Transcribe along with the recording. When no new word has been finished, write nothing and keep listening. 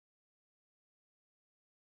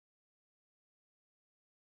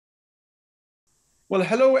Well,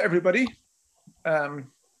 hello, everybody. You're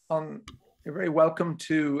very welcome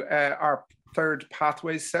to our third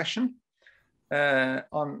Pathways session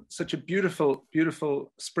on such a beautiful,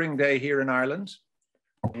 beautiful spring day here in Ireland.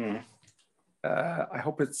 I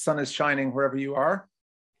hope the sun is shining wherever you are.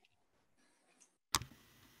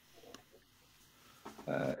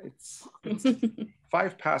 It's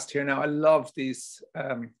 5 past here now. I love these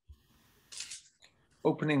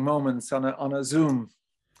opening moments on a Zoom,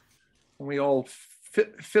 and we all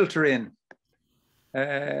filter in.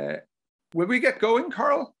 Will we get going,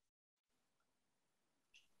 Carl?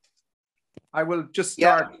 I will just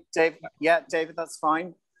start. David, that's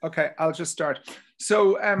fine. Okay, I'll just start.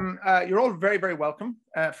 So you're all very, very welcome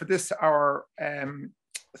for this, our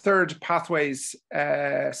third Pathways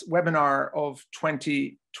webinar of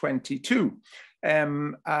 2022.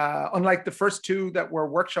 Unlike the first two that were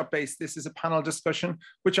workshop-based, this is a panel discussion,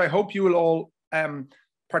 which I hope you will all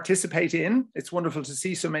participate in. It's wonderful to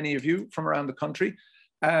see so many of you from around the country.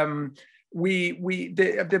 The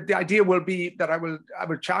idea will be that I will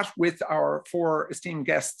chat with our 4 esteemed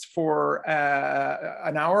guests for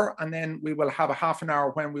an hour, and then we will have a half an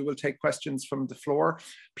hour when we will take questions from the floor.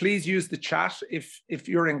 Please use the chat if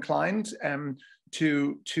you're inclined and if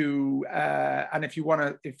you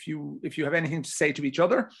have anything to say to each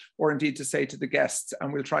other or indeed to say to the guests,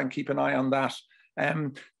 and we'll try and keep an eye on that.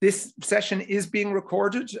 This session is being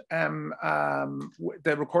recorded.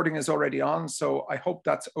 The recording is already on, so I hope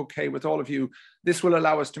that's okay with all of you. This will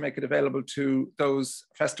allow us to make it available to those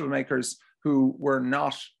festival makers who were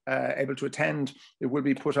not able to attend. It will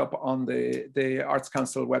be put up on the Arts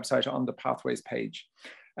Council website on the Pathways page.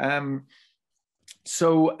 Carl,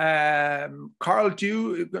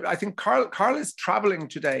 I think Carl is traveling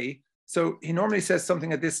today. So he normally says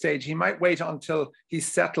something at this stage. He might wait until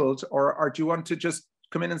he's settled, or do you want to just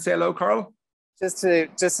come in and say hello, Carl? Just to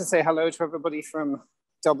say hello to everybody from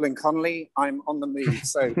Dublin Connolly. I'm on the move,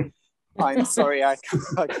 so I'm sorry I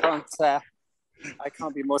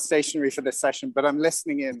can't be more stationary for this session, but I'm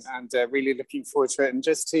listening in and really looking forward to it. And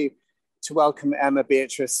just to welcome Emma,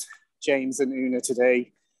 Beatrice, James, and Una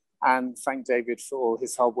today, and thank David for all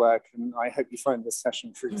his hard work. And I hope you find this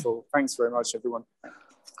session fruitful. Thanks very much, everyone.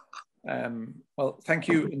 Well, thank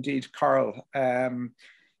you indeed, Carl.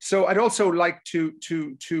 So I'd also like to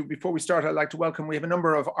before we start, I'd like to welcome, we have a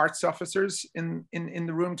number of arts officers in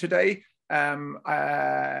the room today.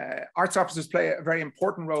 Arts officers play a very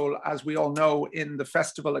important role, as we all know, in the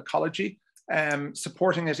festival ecology,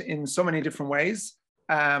 supporting it in so many different ways.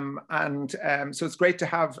 So it's great to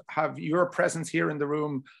have your presence here in the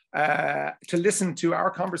room to listen to our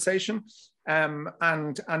conversation. And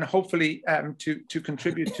hopefully to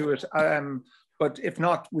contribute to it. But if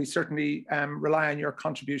not, we certainly rely on your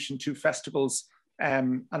contribution to festivals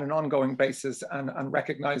on an ongoing basis and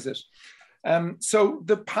recognize it. So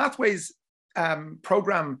the Pathways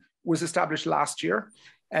program was established last year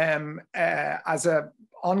as an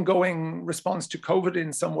ongoing response to COVID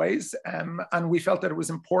in some ways. And we felt that it was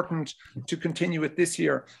important to continue it this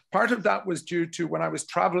year. Part of that was due to when I was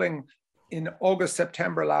traveling in August,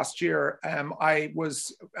 September last year, I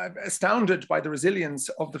was astounded by the resilience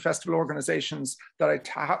of the festival organizations that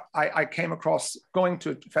I came across going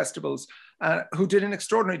to festivals who did an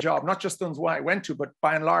extraordinary job, not just the ones I went to, but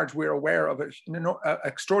by and large, we're aware of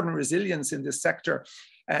extraordinary resilience in this sector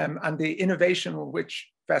and the innovation which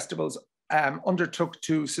festivals undertook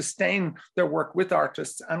to sustain their work with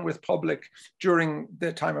artists and with public during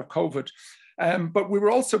the time of COVID. But we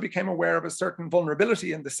also became aware of a certain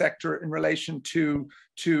vulnerability in the sector in relation to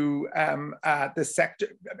the sector,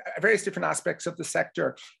 various different aspects of the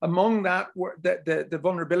sector. Among that, the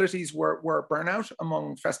vulnerabilities were burnout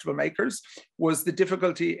among festival makers, was the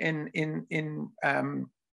difficulty in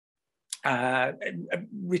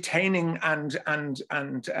retaining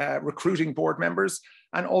and recruiting board members,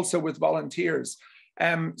 and also with volunteers.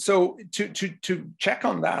 So to check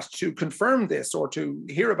on that, to confirm this or to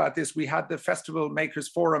hear about this, we had the Festival Makers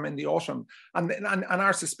Forum in the autumn, and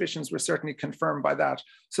our suspicions were certainly confirmed by that.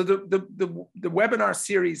 So the webinar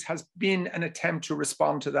series has been an attempt to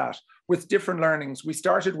respond to that with different learnings. We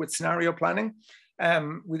started with scenario planning.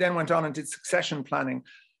 We then went on and did succession planning.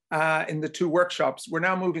 In the 2 workshops. We're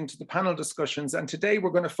now moving to the panel discussions, and today we're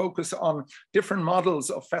going to focus on different models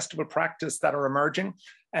of festival practice that are emerging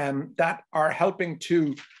that are helping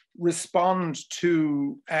to respond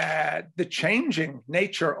to the changing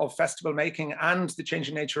nature of festival making and the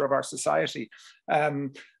changing nature of our society.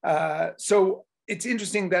 So it's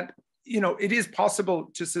interesting that, you know, it is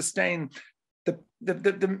possible to sustain the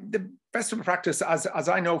festival practice, as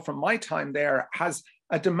I know from my time there, has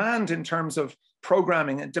a demand in terms of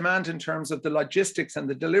programming, a demand in terms of the logistics and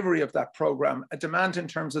the delivery of that program, a demand in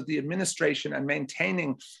terms of the administration and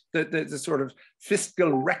maintaining the sort of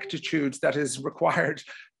fiscal rectitude that is required,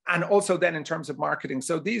 and also then in terms of marketing.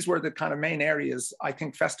 So these were the kind of main areas I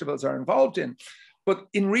think festivals are involved in. But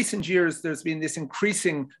in recent years, there's been this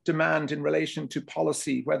increasing demand in relation to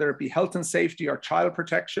policy, whether it be health and safety or child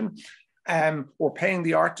protection, or paying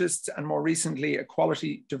the artists, and more recently,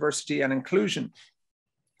 equality, diversity, and inclusion.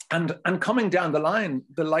 And coming down the line,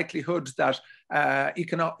 the likelihood that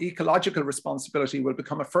ecological responsibility will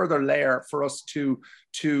become a further layer for us to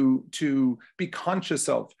be conscious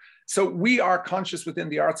of. So we are conscious within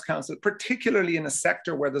the Arts Council, particularly in a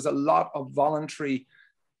sector where there's a lot of voluntary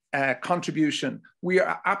contribution. We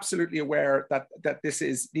are absolutely aware that this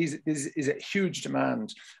is a huge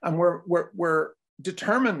demand, and we're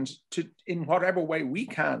determined to, in whatever way we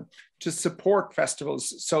can, to support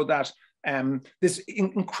festivals so that this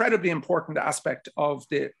incredibly important aspect of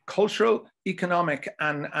the cultural, economic,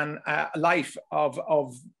 and life of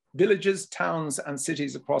villages, towns, and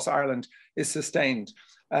cities across Ireland is sustained.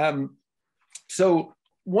 So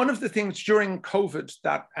one of the things during COVID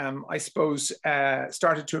that I suppose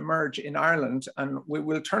started to emerge in Ireland, and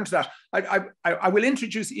we'll turn to that. I will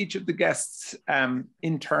introduce each of the guests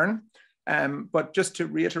in turn, but just to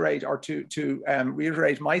reiterate, or to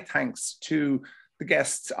reiterate my thanks to the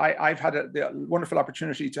guests. I've had the wonderful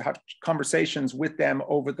opportunity to have conversations with them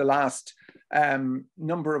over the last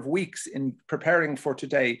number of weeks in preparing for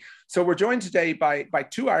today. So we're joined today by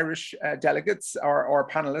two Irish delegates, or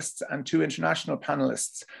panelists, and two international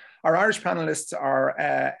panelists. Our Irish panelists are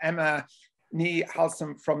Emma Ní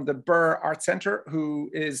Hallsom from the Birr Art Centre,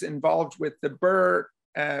 who is involved with the Birr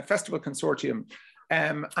Festival Consortium.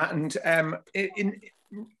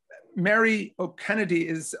 Mary O'Kennedy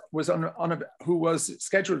who was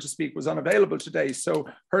scheduled to speak, was unavailable today. So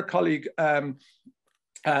her colleague Una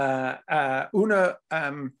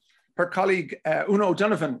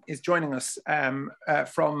O'Donovan is joining us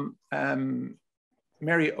from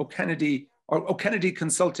Mary O'Kennedy, or O'Kennedy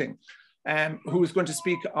Consulting, who is going to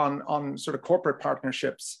speak on sort of corporate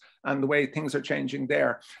partnerships and the way things are changing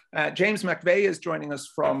there. James McVeigh is joining us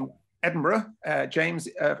from Edinburgh. James,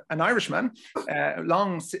 an Irishman,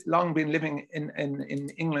 long been living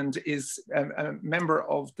in England, is a member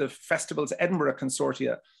of the festival's Edinburgh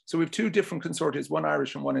Consortia. So we have two different consortia, one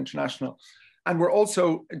Irish and one international. And we're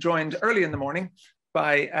also joined early in the morning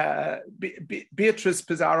by Beatriz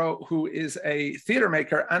Pizarro, who is a theatre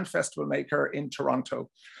maker and festival maker in Toronto.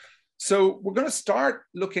 So we're going to start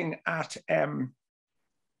looking at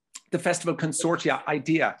the festival consortia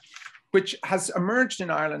idea, which has emerged in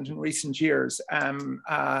Ireland in recent years,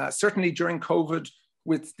 certainly during COVID,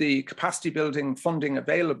 with the capacity building funding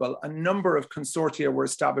available. A number of consortia were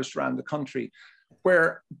established around the country,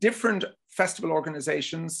 where different festival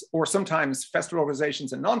organizations, or sometimes festival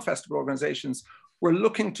organizations and non-festival organizations, were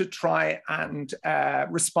looking to try and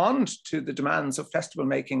respond to the demands of festival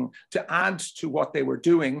making, to add to what they were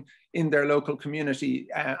doing in their local community,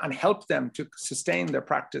 and help them to sustain their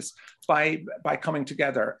practice by coming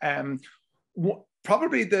together.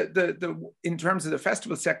 Probably in terms of the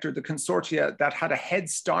festival sector, the consortia that had a head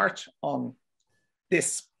start on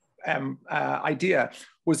this idea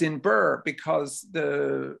was in Birr, because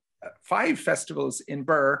the 5 festivals in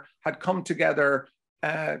Birr had come together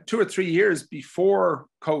 2 or 3 years before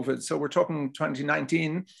COVID. So we're talking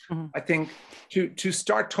 2019, I think, to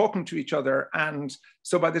start talking to each other. And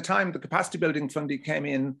so by the time the capacity building funding came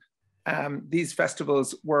in, these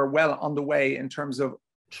festivals were well on the way in terms of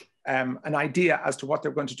an idea as to what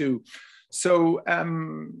they're going to do. So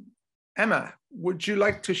Emma, would you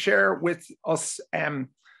like to share with us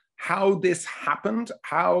how this happened,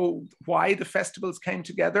 why the festivals came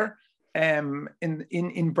together in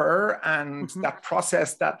Birr, and that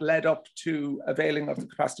process that led up to availing of the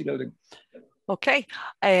capacity building? Okay.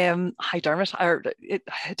 Hi, Dermot, or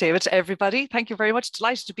David, everybody. Thank you very much.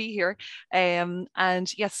 Delighted to be here. And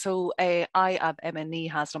yes, so I am Emma Ní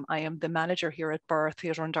Hallsom. I am the manager here at Birr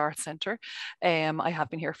Theatre and Arts Centre. I have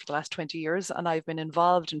been here for the last 20 years, and I've been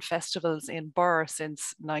involved in festivals in Birr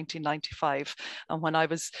since 1995. And when I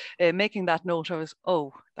was making that note, I was,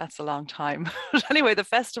 oh, that's a long time. But anyway, the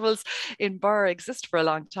festivals in Birr exist for a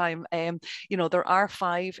long time. You know, there are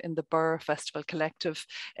 5 in the Birr Festival Collective,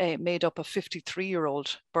 made up of 50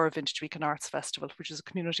 53-year-old Birr Vintage Week and Arts Festival, which is a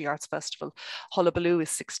community arts festival. Hullabaloo is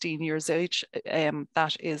 16 years age.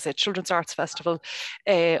 That is a children's arts festival.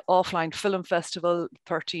 Offline Film Festival,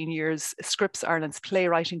 13 years. Scripps Ireland's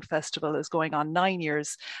Playwriting Festival is going on 9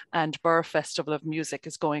 years, and Birr Festival of Music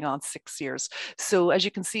is going on 6 years. So as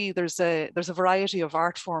you can see, there's a variety of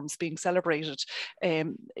art forms being celebrated,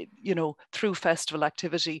 you know, through festival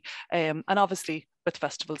activity, and obviously with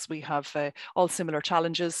festivals, we have all similar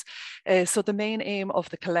challenges. So the main aim of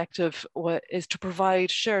the collective is to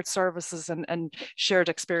provide shared services and shared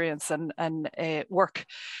experience and work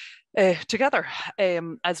together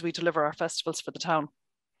as we deliver our festivals for the town.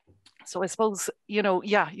 So I suppose, you know,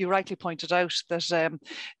 yeah, you rightly pointed out that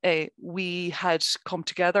we had come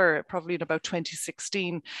together probably in about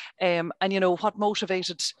 2016. And, you know, what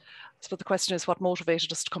motivated, I suppose the question is what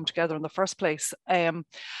motivated us to come together in the first place?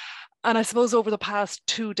 And I suppose over the past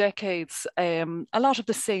 2 decades, a lot of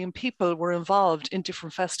the same people were involved in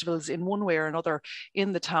different festivals in one way or another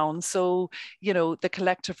in the town. So, you know, the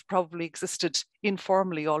collective probably existed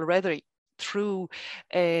informally already through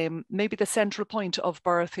maybe the central point of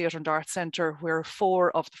Birr Theatre and Arts Centre, where 4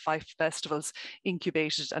 of the 5 festivals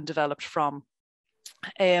incubated and developed from.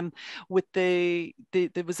 With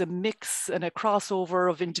there was a mix and a crossover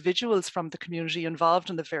of individuals from the community involved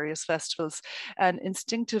in the various festivals, and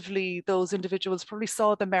instinctively those individuals probably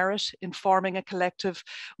saw the merit in forming a collective.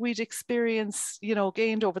 We'd experienced, you know,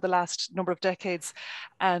 gained over the last number of decades,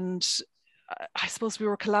 and I suppose we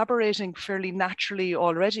were collaborating fairly naturally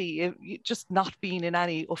already, just not being in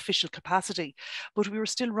any official capacity, but we were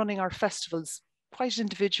still running our festivals quite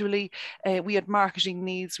individually. We had marketing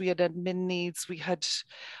needs, we had admin needs, we had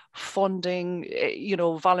funding, you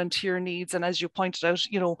know, volunteer needs, and as you pointed out,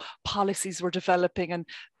 you know, policies were developing, and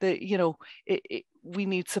you know, we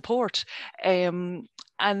need support. And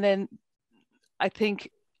then I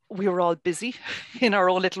think we were all busy in our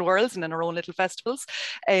own little worlds and in our own little festivals.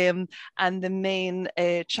 And the main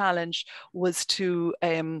challenge was to,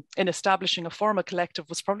 in establishing a formal collective,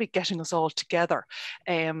 was probably getting us all together.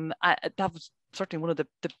 That was certainly one of the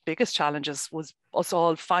biggest challenges, was us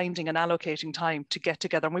all finding and allocating time to get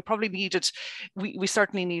together. And we probably needed, we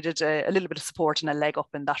certainly needed a little bit of support and a leg up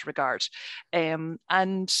in that regard.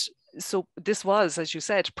 And so this was, as you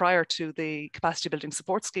said, prior to the capacity building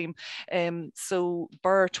support scheme. So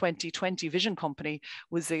Birr 2020 Vision Company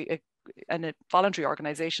was a voluntary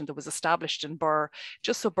organisation that was established in Birr,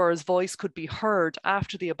 just so Birr's voice could be heard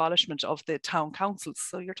after the abolishment of the town councils.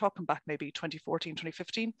 So you're talking back maybe 2014,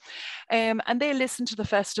 2015. And they listened to the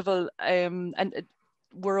festival and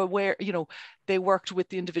were aware, you know, they worked with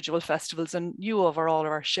the individual festivals and knew of all of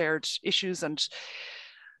our shared issues, and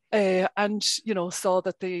you know, saw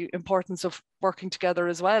that the importance of working together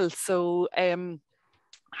as well. So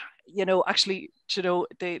you know, actually, you know,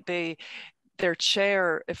 their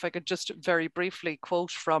chair, if I could just very briefly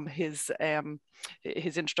quote from his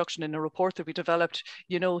introduction in a report that we developed,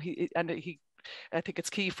 you know, I think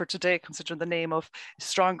it's key for today, considering the name of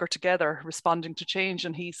Stronger Together, Responding to Change.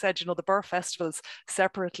 And he said, you know, the Birr festivals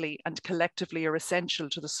separately and collectively are essential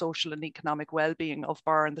to the social and economic well-being of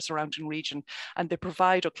Birr and the surrounding region. And they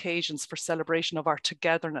provide occasions for celebration of our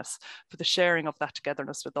togetherness, for the sharing of that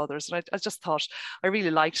togetherness with others. And I just thought, I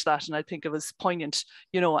really liked that. And I think it was poignant,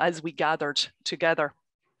 you know, as we gathered together.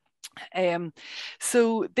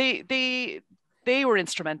 So they were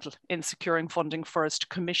instrumental in securing funding for us to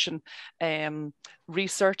commission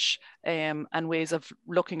research and ways of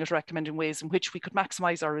looking at recommending ways in which we could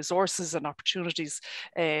maximize our resources and opportunities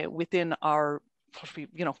within our,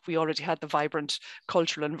 you know, we already had the vibrant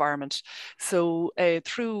cultural environment. So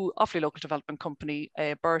through Offaly Local Development Company,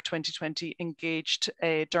 Birr 2020 engaged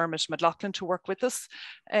Dermot McLaughlin to work with us.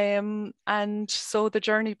 And so the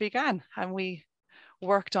journey began, and we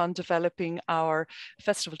worked on developing our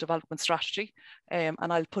festival development strategy. And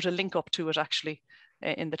I'll put a link up to it actually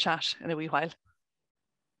in the chat in a wee while.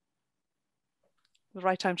 The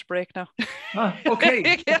right time to break now.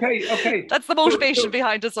 Okay, okay. That's the motivation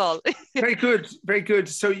behind us all. Very good, very good.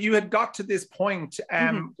 So you had got to this point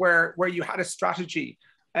where you had a strategy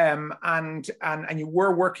and you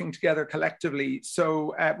were working together collectively.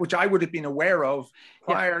 So which I would have been aware of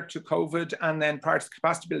prior to COVID, and then prior to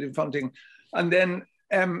capacity building funding. And then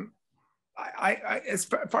as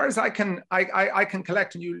far as I can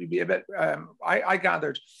collect, and you'll be a bit, I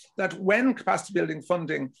gathered that when capacity building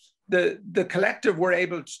funding, the collective were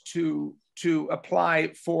able to apply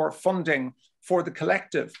for funding for the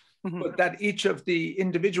collective, but that each of the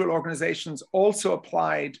individual organizations also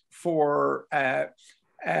applied for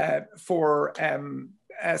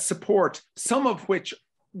support, some of which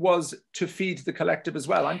was to feed the collective as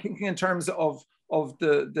well. I'm thinking in terms of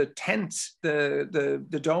the tents,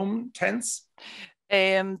 the dome tents?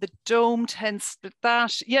 The dome tents,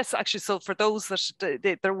 that, yes, actually. So for those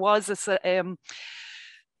that there was this, was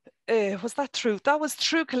that through? That was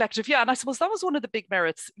through Collective, yeah. And I suppose that was one of the big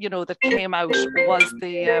merits, you know, that came out was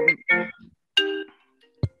the.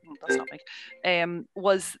 That's not me.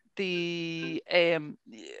 Was the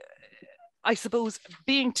I suppose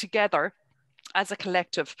being together as a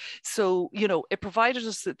collective. So, you know, it provided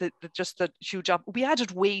us just the huge we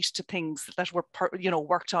added weight to things that were, you know,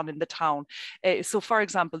 worked on in the town. So for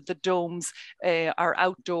example, the domes are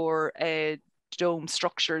outdoor dome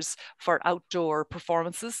structures for outdoor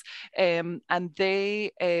performances, and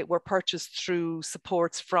they were purchased through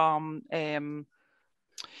supports from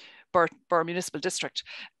Birr Municipal District.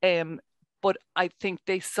 But I think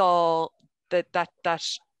they saw that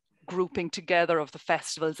grouping together of the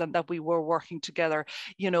festivals and that we were working together,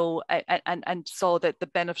 you know, and saw that the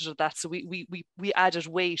benefit of that. So we added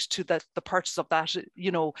weight to the purchase of that,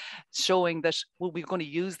 you know, showing that, well, we're going to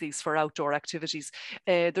use these for outdoor activities.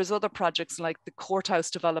 There's other projects like the courthouse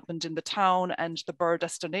development in the town and the Birr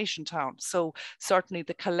Destination Town. So certainly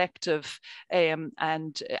the collective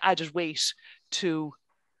and added weight to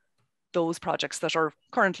those projects that are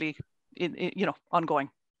currently in you know, ongoing.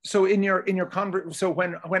 So so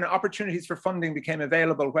when opportunities for funding became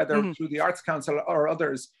available, whether through the Arts Council or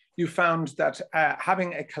others, you found that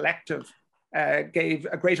having a collective gave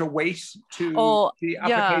a greater weight to the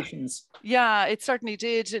applications. Yeah, it certainly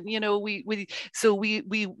did. And you know, we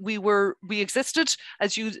existed,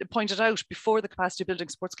 as you pointed out, before the capacity building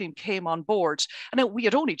support scheme came on board. And we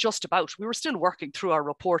had only just about, we were still working through our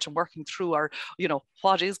report and working through our, you know,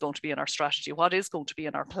 what is going to be in our strategy, what is going to be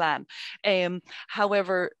in our plan.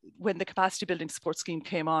 However, when the capacity building support scheme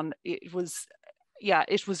came on, it was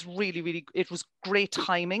really, it was great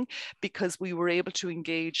timing, because we were able to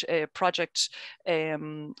engage a project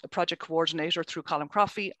coordinator through Colin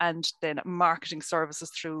Croffey, and then marketing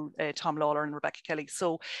services through Tom Lawler and Rebecca Kelly.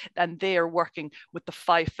 So, and they're working with the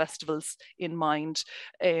 5 festivals in mind.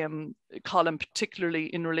 Colin, particularly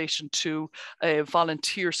in relation to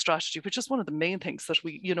volunteer strategy, which is one of the main things that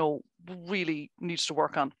we, you know, really need to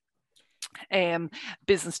work on.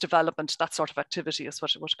 Business development, that sort of activity is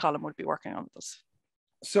what Colin would be working on with us.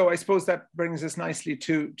 So I suppose that brings us nicely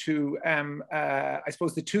to I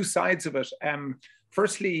suppose the two sides of it.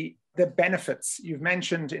 Firstly, the benefits you've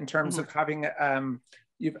mentioned in terms of having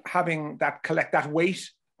that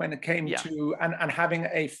weight when it came to and having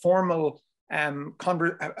a formal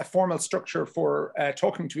formal structure for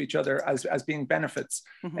talking to each other as being benefits.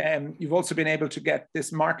 You've also been able to get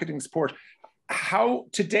this marketing support. How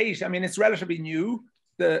to date? I mean, it's relatively new,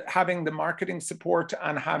 having the marketing support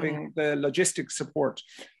and having the logistics support.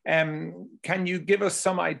 Can you give us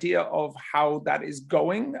some idea of how that is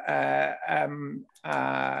going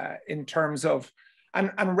in terms of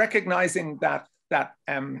and recognizing that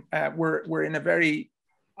we're in a very,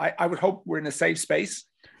 I would hope we're in a safe space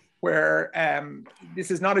where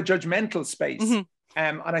this is not a judgmental space.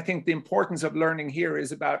 And I think the importance of learning here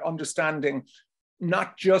is about understanding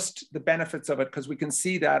not just the benefits of it, because we can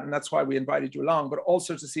see that, and that's why we invited you along, but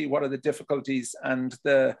also to see what are the difficulties and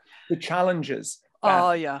the challenges.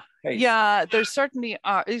 Yeah, there certainly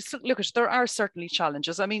are. Look, there are certainly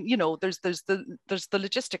challenges. I mean, you know, there's the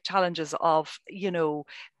logistic challenges of, you know,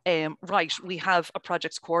 right, we have a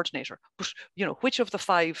projects coordinator, but you know, which of the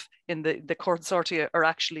 5 in the consortia are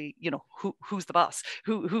actually, you know, who's the boss,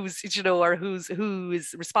 who's you know, or who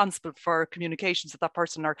is responsible for communications with that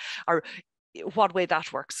person, or what way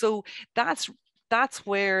that works. So that's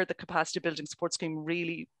where the capacity building support scheme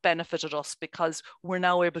really benefited us, because we're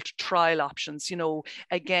now able to trial options. You know,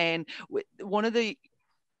 again, one of the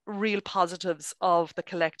real positives of the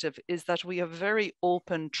collective is that we have a very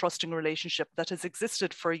open, trusting relationship that has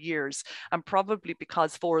existed for years, and probably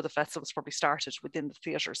because 4 of the festivals probably started within the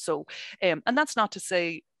theatre. So, and that's not to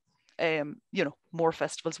say you know, more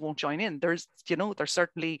festivals won't join in. There's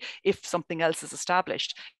certainly, if something else is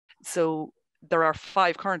established. So there are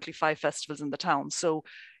currently five festivals in the town. So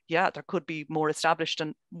yeah, there could be more established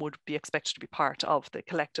and would be expected to be part of the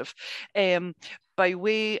collective. By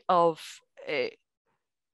way of,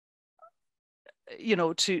 you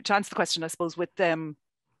know, to answer the question, I suppose, with them,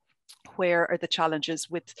 where are the challenges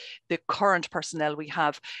with the current personnel we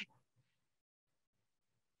have?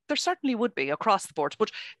 There certainly would be across the board,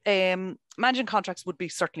 but managing contracts would be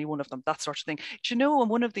certainly one of them, that sort of thing. Do you know,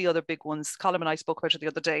 and one of the other big ones, Colin and I spoke about it the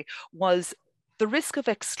other day, was the risk of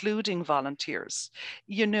excluding volunteers,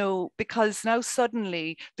 you know, because now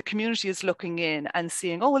suddenly the community is looking in and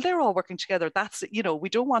seeing, oh, well, they're all working together. That's, you know, we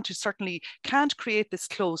don't want to, certainly can't create this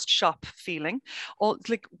closed shop feeling.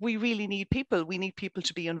 Like, we really need people. We need people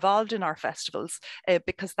to be involved in our festivals,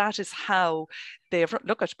 because that is how they've,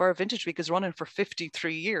 look at Birr Vintage Week is running for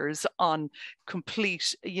 53 years on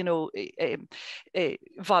complete, you know, a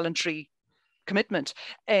voluntary commitment.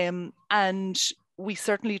 And we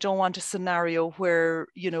certainly don't want a scenario where,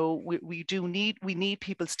 you know, we need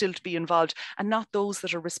people still to be involved, and not those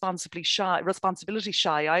that are responsibility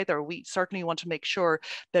shy either. We certainly want to make sure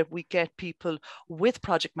that we get people with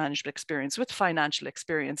project management experience, with financial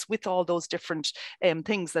experience, with all those different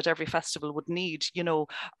things that every festival would need, you know,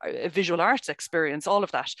 visual arts experience, all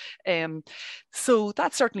of that. So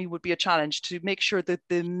that certainly would be a challenge, to make sure that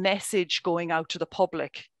the message going out to the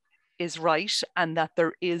public is right, and that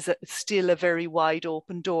there is still a very wide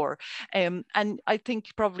open door. And I think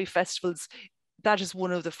probably festivals, that is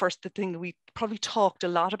one of the first thing we probably talked a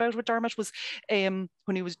lot about with Dermot, was when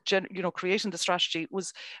he was creating the strategy,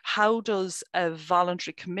 was how does a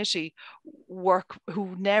voluntary committee work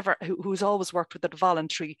who's always worked with that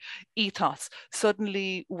voluntary ethos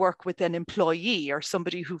suddenly work with an employee or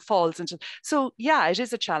somebody who falls into. So yeah, it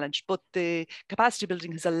is a challenge, but the capacity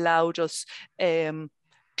building has allowed us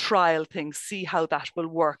trial things, see how that will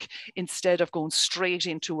work, instead of going straight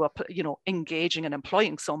into engaging and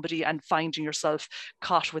employing somebody and finding yourself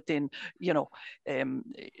caught within,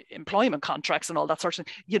 employment contracts and all that sort of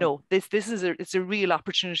thing. You know, it's a real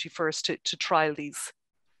opportunity for us to trial these.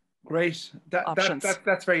 Great.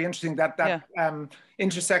 That's very interesting. That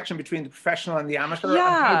intersection between the professional and the amateur.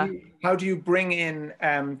 Yeah. And how do you bring in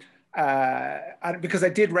because I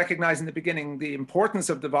did recognize in the beginning the importance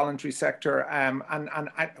of the voluntary sector, and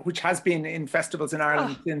which has been in festivals in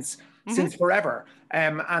Ireland since forever,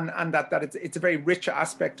 and that it's a very rich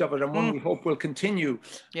aspect of it, and one we hope will continue.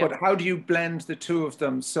 Yeah. But how do you blend the two of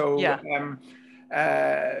them? So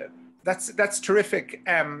that's terrific,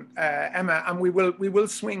 Emma, and we will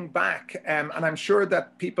swing back, and I'm sure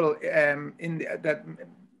that people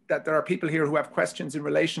that there are people here who have questions in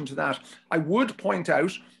relation to that. I would point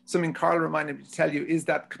out something Carl reminded me to tell you, is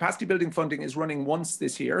that capacity building funding is running once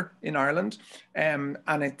this year in Ireland, and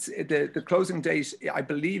it's the closing date, I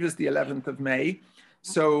believe, is the 11th of May.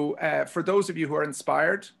 So for those of you who are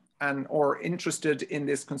inspired or interested in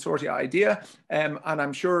this consortia idea, and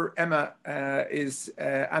I'm sure Emma is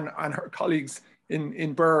and her colleagues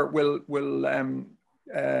in Birr will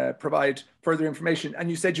provide further information. And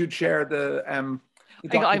you said you'd share the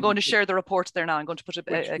I'm going to share the report there now. I'm going to put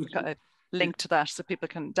a link to that so people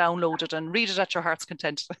can download it and read it at your heart's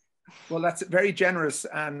content. Well, that's very generous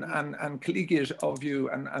and collegiate of you.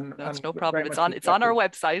 And that's no problem. It's on our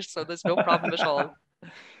website, so there's no problem at all.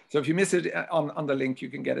 So if you miss it on the link, you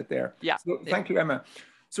can get it there. Yeah. So thank you, Emma.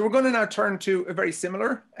 So we're going to now turn to a very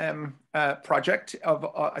similar project of,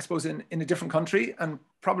 I suppose, in a different country and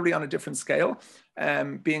probably on a different scale,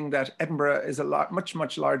 being that Edinburgh is a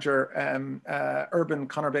much larger urban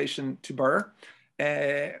conurbation to Birr,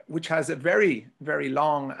 which has a very, very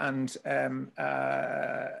long and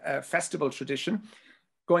festival tradition,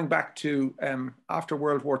 going back to after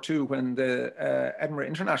World War II, when the Edinburgh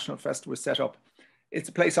International Festival was set up. It's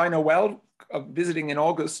a place I know well, visiting in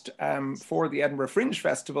August for the Edinburgh Fringe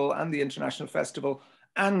Festival and the International Festival,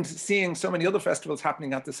 and seeing so many other festivals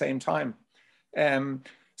happening at the same time.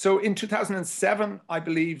 So in 2007, I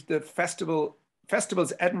believe the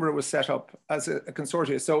Festivals Edinburgh was set up as a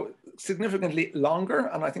consortium, so significantly longer.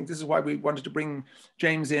 And I think this is why we wanted to bring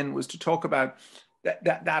James in, was to talk about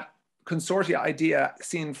that consortia idea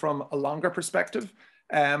seen from a longer perspective.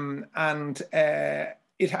 It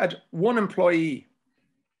had one employee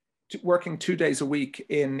working 2 days a week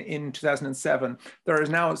in 2007. There is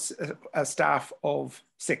now a staff of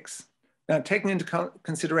 6. Now, taking into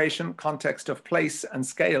consideration context of place and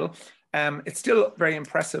scale, it's still very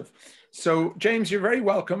impressive. So, James, you're very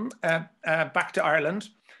welcome back to Ireland.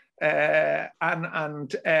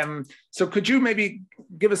 So could you maybe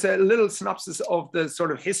give us a little synopsis of the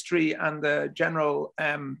sort of history and the general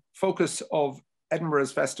focus of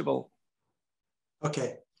Edinburgh's festival?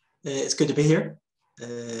 Okay, it's good to be here.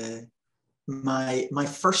 My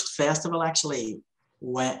first festival actually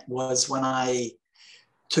was when I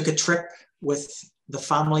took a trip with the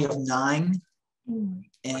family of 9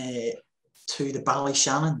 to the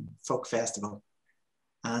Ballyshannon Folk Festival.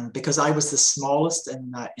 And because I was the smallest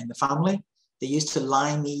in the family, they used to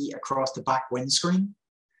lie me across the back windscreen.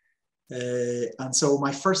 And so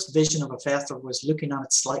my first vision of a festival was looking at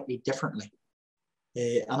it slightly differently.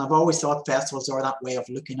 And I've always thought festivals are that way of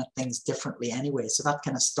looking at things differently anyway. So that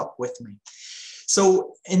kind of stuck with me.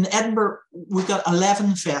 So in Edinburgh, we've got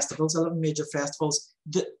 11 festivals, 11 major festivals.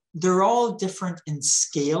 They're all different in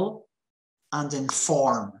scale and in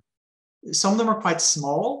form. Some of them are quite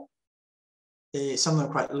small. Some of them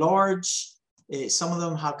are quite large. Some of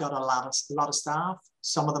them have got a lot of staff.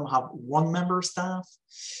 Some of them have one member of staff.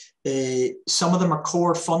 Some of them are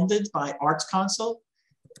core funded by Arts Council.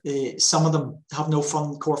 Some of them have no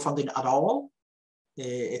core funding at all.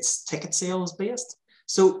 It's ticket sales based.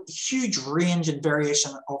 So huge range and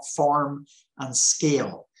variation of form and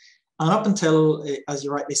scale. And up until, as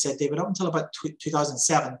you rightly said, David, up until about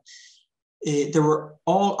 2007, they were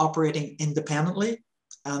all operating independently.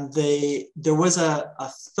 And there was a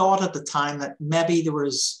thought at the time that maybe there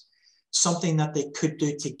was something that they could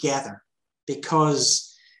do together,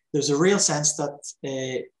 because there's a real sense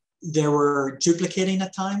that they were duplicating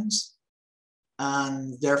at times,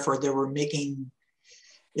 and therefore they were making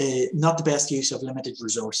not the best use of limited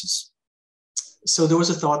resources. So there was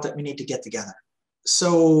a thought that we need to get together.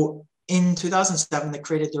 So in 2007, they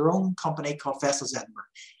created their own company called Festivals Edinburgh.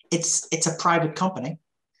 It's a private company.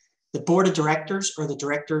 The board of directors are the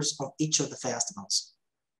directors of each of the festivals.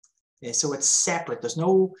 So it's separate. There's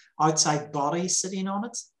no outside body sitting on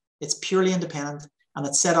it. It's purely independent, and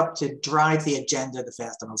it's set up to drive the agenda of the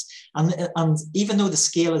festivals. And even though the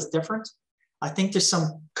scale is different, I think there's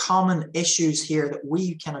some common issues here that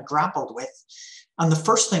we kind of grappled with. And the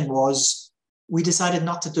first thing was, we decided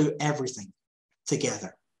not to do everything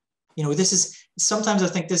together. You know, sometimes I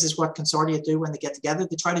think this is what consortia do when they get together.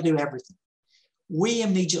 They try to do everything. We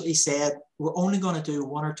immediately said, we're only going to do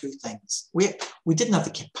one or two things. We didn't have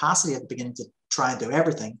the capacity at the beginning to try and do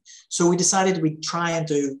everything. So we decided we'd try and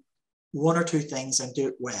do one or two things and do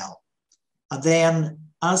it well. And then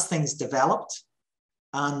as things developed,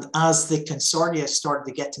 and as the consortia started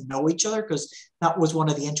to get to know each other, because that was one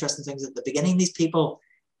of the interesting things at the beginning, these people,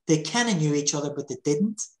 they kind of knew each other, but they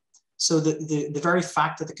didn't. So the very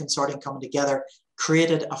fact that the consortium coming together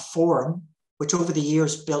created a forum, which over the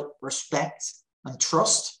years built respect and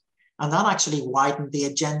trust. And that actually widened the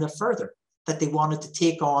agenda further, that they wanted to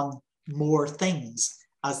take on more things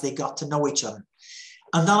as they got to know each other.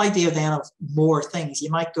 And that idea then of more things, you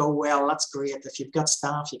might go, well, that's great. If you've got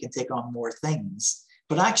staff, you can take on more things.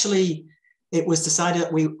 But actually, it was decided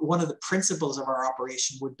that one of the principles of our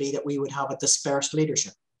operation would be that we would have a dispersed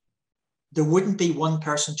leadership. There wouldn't be one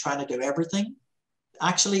person trying to do everything.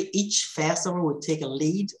 Actually, each festival would take a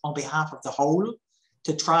lead on behalf of the whole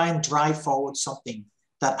to try and drive forward something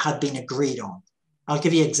that had been agreed on. I'll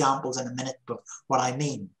give you examples in a minute of what I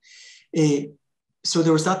mean. So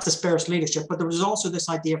there was that dispersed leadership, but there was also this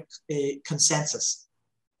idea of consensus.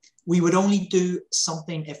 We would only do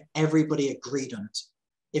something if everybody agreed on it.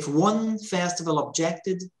 If one festival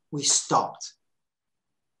objected, we stopped.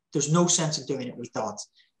 There's no sense of doing it, we thought,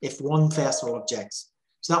 if one festival objects.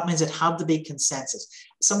 So that means it had to be consensus.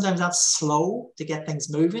 Sometimes that's slow to get things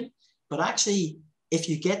moving, but actually, if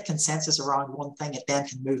you get consensus around one thing, it then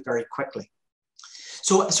can move very quickly.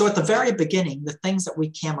 So at the very beginning, the things that we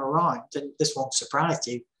came around, and this won't surprise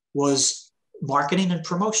you, was marketing and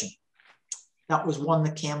promotion. That was one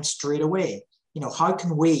that came straight away. You know, how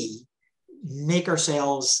can we make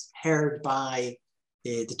ourselves heard by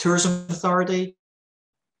the Tourism Authority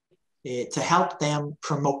to help them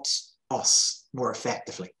promote us more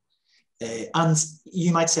effectively? And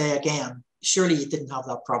you might say again, surely you didn't have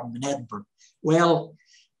that problem in Edinburgh. Well,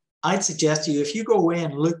 I'd suggest to you, if you go away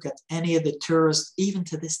and look at any of the tourists, even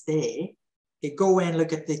to this day, you go away and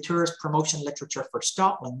look at the tourist promotion literature for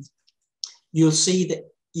Scotland, you'll see that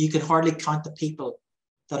you can hardly count the people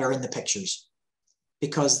that are in the pictures,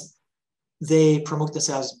 because they promote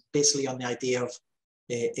themselves basically on the idea of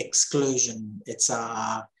exclusion. It's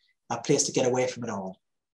a place to get away from it all.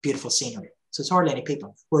 Beautiful scenery. So it's hardly any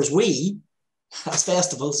people. Whereas we, as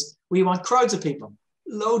festivals, we want crowds of people,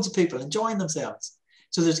 loads of people enjoying themselves.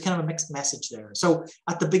 So there's kind of a mixed message there. So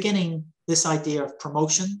at the beginning, this idea of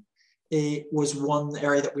promotion was one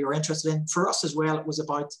area that we were interested in. For us as well, it was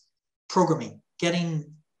about programming,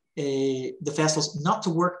 getting the festivals not to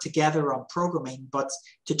work together on programming, but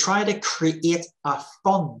to try to create a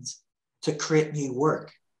fund to create new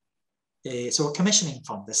work. So a commissioning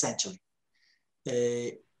fund, essentially.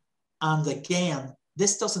 And again,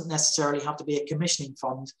 this doesn't necessarily have to be a commissioning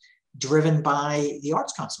fund driven by the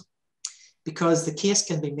Arts Council, because the case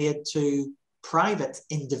can be made to private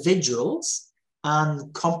individuals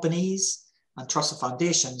and companies and trusts and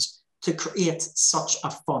foundations to create such a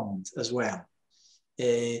fund as well.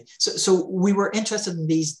 So we were interested in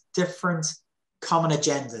these different common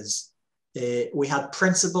agendas. We had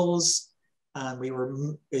principles, and we were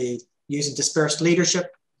using dispersed leadership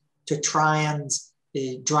to try and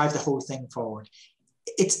drive the whole thing forward.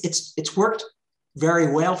 It's worked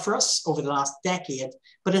very well for us over the last decade,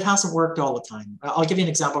 but it hasn't worked all the time. I'll give you an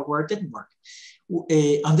example where it didn't work.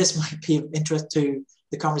 And this might be of interest to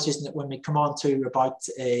the conversation that when we come on to about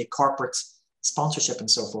corporate sponsorship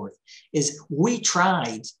and so forth, is we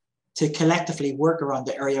tried to collectively work around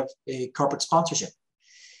the area of corporate sponsorship.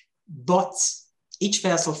 But each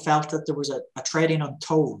vessel felt that there was a treading on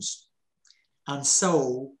toes. And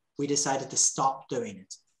so we decided to stop doing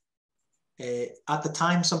it. At the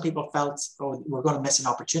time, some people felt, oh, we're going to miss an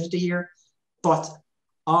opportunity here. But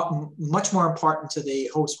much more important to the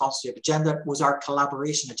whole sponsorship agenda was our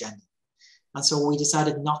collaboration agenda. And so we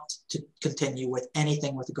decided not to continue with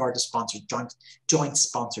anything with regard to joint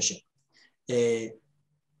sponsorship.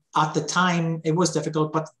 At the time, it was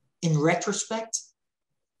difficult, but in retrospect,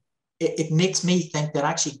 it makes me think that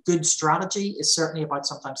actually good strategy is certainly about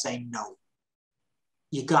sometimes saying no.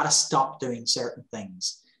 You got to stop doing certain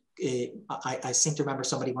things. I seem to remember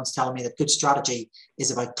somebody once telling me that good strategy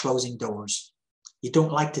is about closing doors. You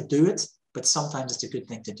don't like to do it, but sometimes it's a good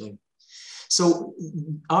thing to do. So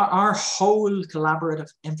our whole collaborative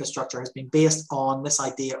infrastructure has been based on this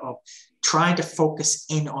idea of trying to focus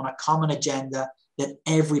in on a common agenda that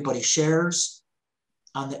everybody shares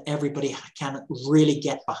and that everybody can really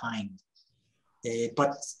get behind.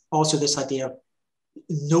 But also this idea of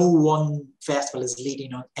no one festival is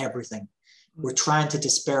leading on everything. We're trying to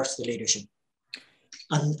disperse the leadership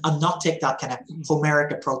and not take that kind of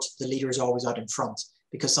Homeric approach, the leader is always out in front,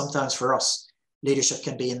 because sometimes for us, leadership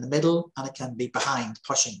can be in the middle and it can be behind,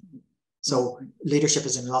 pushing. So leadership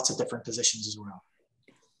is in lots of different positions as well.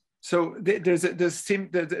 So there's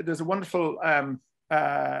a wonderful,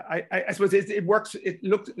 I suppose it works,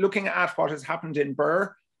 looking at what has happened in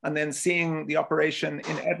Birr and then seeing the operation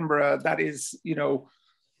in Edinburgh, that is,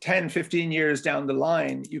 10, 15 years down the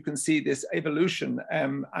line, you can see this evolution.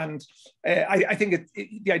 I think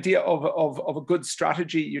the idea of a good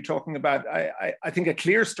strategy you're talking about, I think a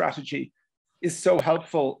clear strategy is so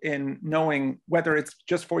helpful in knowing whether it's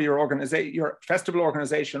just for your organization, your festival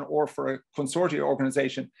organization, or for a consortia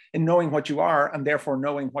organization, in knowing what you are and therefore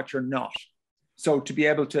knowing what you're not. So to be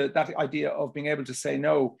able to, that idea of being able to say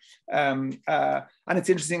no. And it's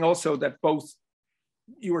interesting also that both,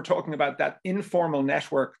 you were talking about that informal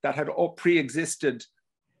network that had all pre-existed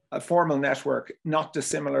a formal network, not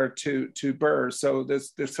dissimilar to Birr. So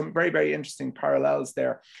there's some very, very interesting parallels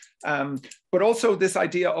there. But also this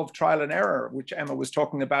idea of trial and error, which Emma was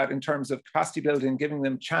talking about in terms of capacity building, giving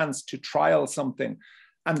them chance to trial something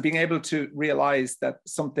and being able to realize that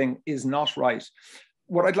something is not right.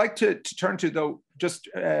 What I'd like to turn to, though, just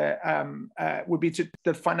would be to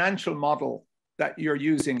the financial model that you're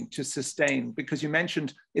using to sustain, because you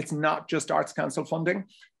mentioned it's not just Arts Council funding.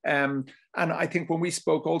 And I think when we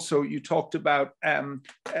spoke also, you talked about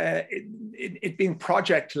it being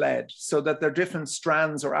project-led, so that there are different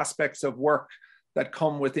strands or aspects of work that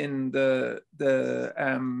come within the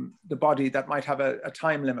body that might have a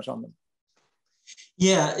time limit on them.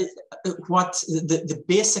 Yeah, what the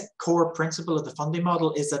basic core principle of the funding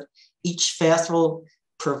model is that each festival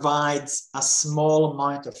provides a small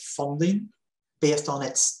amount of funding based on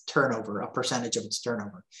its turnover, a percentage of its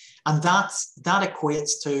turnover. And that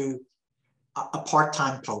equates to a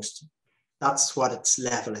part-time post. That's what its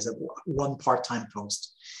level is, one part-time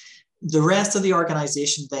post. The rest of the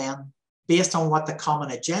organization then, based on what the common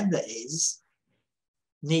agenda is,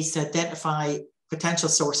 needs to identify potential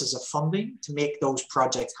sources of funding to make those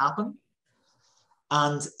projects happen.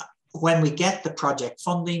 And when we get the project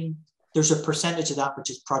funding, there's a percentage of that which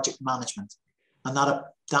is project management. And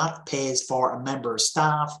that pays for a member of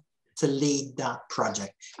staff to lead that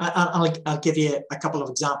project. I'll give you a couple of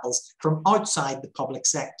examples from outside the public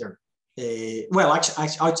sector. Well, actually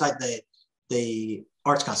outside the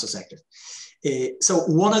Arts Council sector. So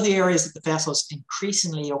one of the areas that the festivals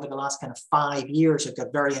increasingly over the last kind of 5 years have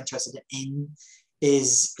got very interested in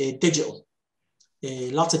is digital.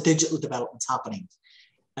 Lots of digital developments happening.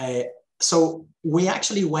 So we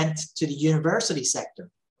actually went to the university sector,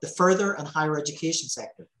 the further and higher education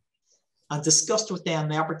sector, and discussed with them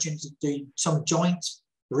the opportunity to do some joint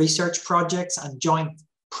research projects and joint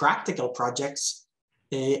practical projects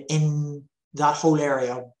in that whole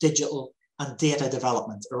area of digital and data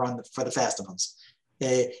development for the festivals.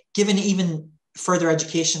 Giving even further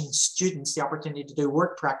education students the opportunity to do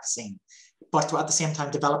work practicing, but at the same time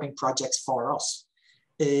developing projects for us.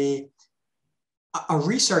 A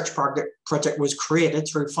research project was created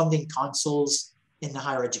through funding councils in the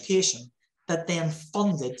higher education that then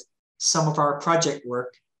funded some of our project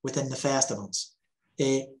work within the festivals.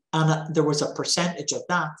 And there was a percentage of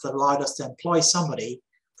that that allowed us to employ somebody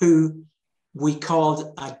who we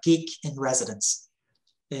called a geek in residence.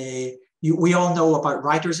 We all know about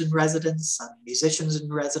writers in residence and musicians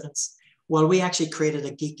in residence. Well, we actually created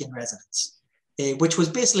a geek in residence, which was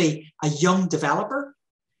basically a young developer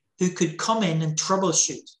who could come in and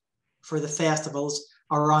troubleshoot for the festivals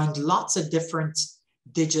around lots of different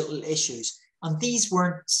digital issues. And these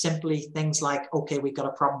weren't simply things like, okay, we've got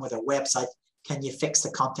a problem with our website. Can you fix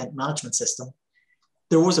the content management system?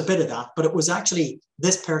 There was a bit of that, but it was actually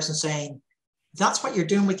this person saying, that's what you're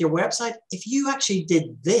doing with your website. If you actually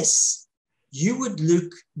did this, you would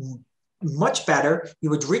look much better. You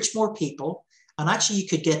would reach more people. And actually you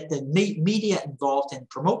could get the media involved in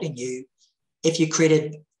promoting you if you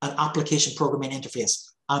created an application programming interface.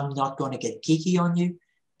 I'm not going to get geeky on you,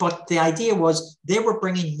 but the idea was they were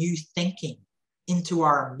bringing new thinking into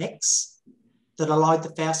our mix that allowed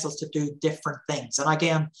the festivals to do different things. And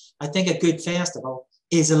again, I think a good festival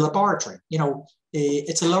is a laboratory. You know,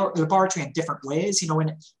 it's a laboratory in different ways. You know,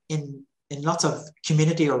 in lots of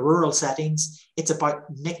community or rural settings, it's about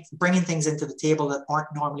bringing things into the table that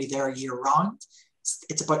aren't normally there year round.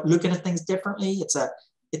 It's about looking at things differently.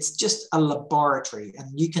 It's just a laboratory,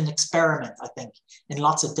 and you can experiment, I think, in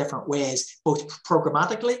lots of different ways, both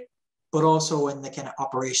programmatically, but also in the kind of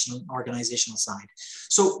operational and organizational side.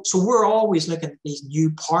 So we're always looking at these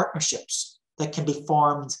new partnerships that can be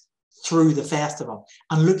formed through the festival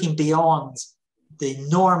and looking beyond the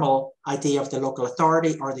normal idea of the local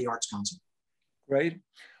authority or the Arts Council. Right.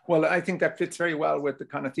 Well, I think that fits very well with the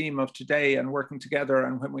kind of theme of today and working together.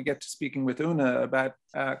 And when we get to speaking with Una about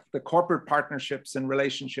the corporate partnerships and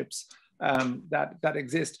relationships that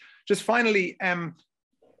exist. Just finally,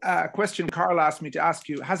 a question Carl asked me to ask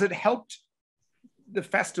you: has it helped the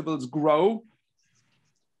festivals grow,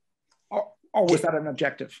 or was that an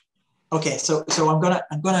objective? Okay, so I'm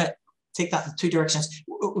gonna take that in two directions.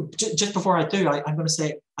 Just before I do, I'm going to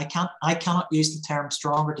say I cannot use the term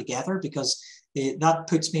stronger together, because that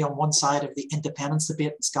puts me on one side of the independence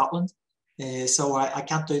debate in Scotland. So I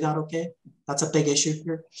can't do that. Okay, that's a big issue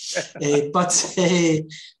here. But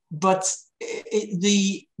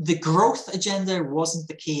the growth agenda wasn't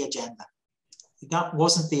the key agenda. That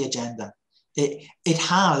wasn't the agenda. It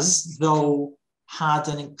has, though, had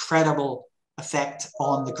an incredible effect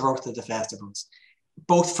on the growth of the festivals,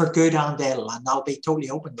 both for good and ill. And I'll be totally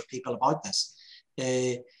open with people about this.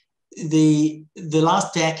 The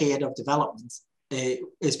last decade of development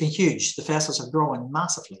has been huge. The festivals are growing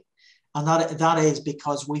massively. And that is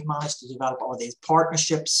because we've managed to develop all these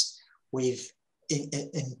partnerships. We've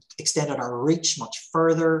extended our reach much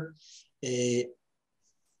further. And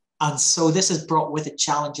so this has brought with it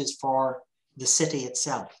challenges for the city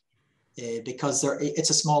itself, because it's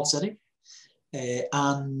a small city.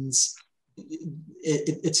 And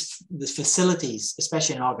it's the facilities,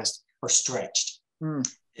 especially in August, are stretched. I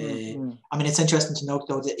mean, it's interesting to note,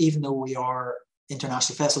 though, that even though we are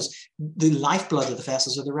international festivals, the lifeblood of the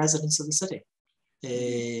festivals are the residents of the city.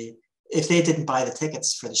 If they didn't buy the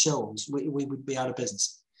tickets for the shows, we would be out of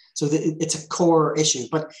business. So it's a core issue,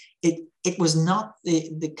 but it was not,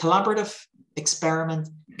 the collaborative experiment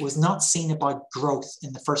was not seen about growth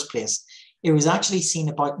in the first place. It was actually seen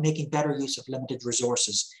about making better use of limited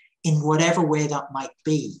resources in whatever way that might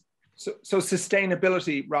be. So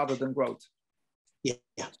sustainability rather than growth. Yeah.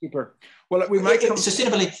 Super. Well, we might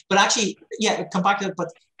sustainability, but actually, yeah, come back to it. But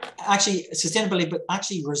actually, sustainability, but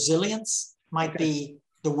actually, resilience might be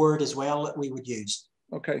the word as well that we would use.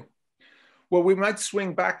 Okay. Well, we might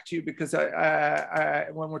swing back to you, because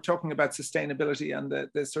when we're talking about sustainability and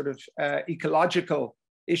the sort of ecological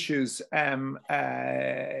issues,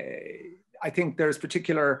 I think there's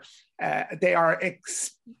particular, they are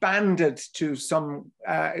expanded to some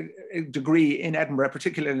degree in Edinburgh,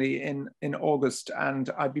 particularly in August. And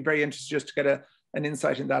I'd be very interested just to get an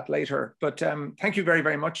insight in that later. But thank you very,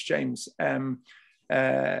 very much, James. Very,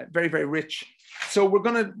 very rich. So we're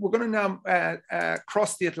gonna now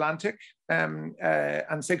cross the Atlantic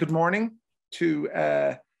and say good morning to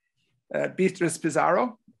Beatriz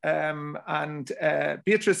Pizarro.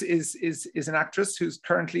 Beatriz is an actress who's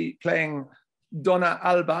currently playing Donna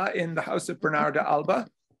Alba in the House of Bernarda Alba.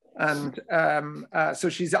 And so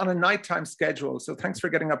she's on a nighttime schedule. So thanks for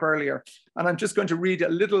getting up earlier. And I'm just going to read a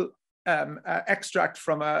little extract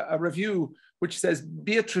from a review, which says,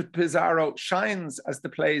 Beatriz Pizarro shines as the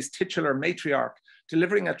play's titular matriarch,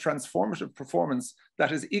 delivering a transformative performance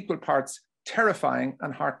that is equal parts terrifying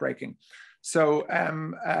and heartbreaking. So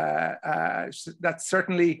that's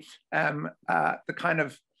certainly the kind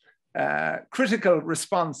of critical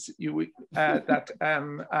response that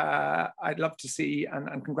I'd love to see,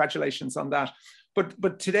 and congratulations on that.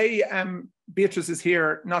 But today, Beatrice is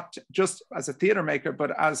here not just as a theatre maker,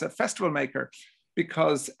 but as a festival maker,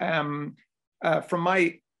 because from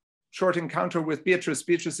my short encounter with Beatrice,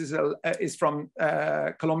 Beatrice is from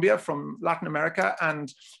Colombia, from Latin America,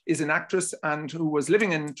 and is an actress, and who was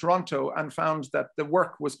living in Toronto and found that the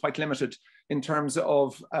work was quite limited in terms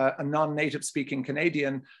of a non-native speaking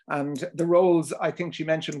Canadian. And the roles I think she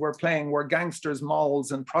mentioned were gangsters,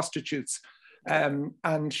 malls, and prostitutes. And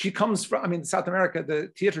she comes from, I mean, South America,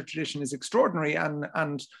 the theatre tradition is extraordinary, and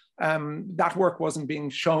that work wasn't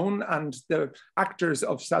being shown, and the actors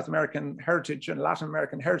of South American heritage and Latin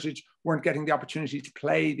American heritage weren't getting the opportunity to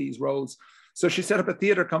play these roles. So she set up a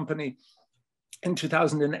theatre company in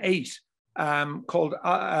 2008 called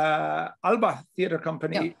Alba Theatre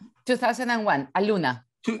Company. No, 2001, Aluna.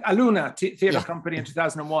 Aluna Theatre Company in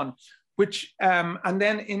 2001. Which, and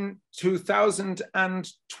then in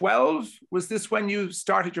 2012, was this when you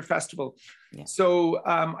started your festival? Yeah. So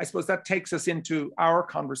I suppose that takes us into our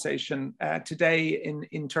conversation today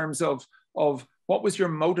in terms of what was your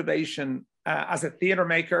motivation as a theatre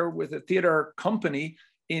maker with a theatre company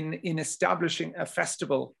in establishing a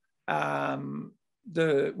festival,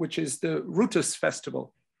 which is the Rutas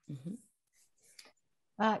Festival. Mm-hmm.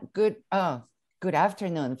 Good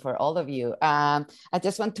afternoon for all of you. I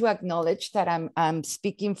just want to acknowledge that I'm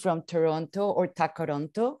speaking from Toronto or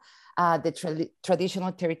Takaronto, the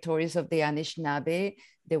traditional territories of the Anishinaabe,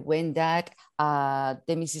 the Wendat,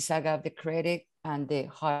 the Mississauga of the Credit, and the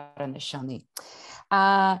Haudenosaunee.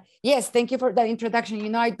 Yes, thank you for that introduction. You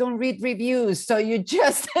know, I don't read reviews, so you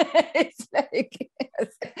just, it's like,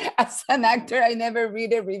 as an actor, I never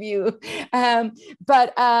read a review.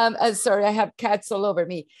 Sorry, I have cats all over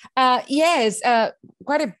me. Yes,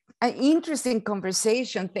 quite an interesting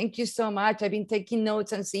conversation. Thank you so much. I've been taking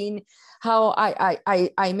notes and seeing how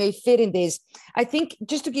I may fit in this. I think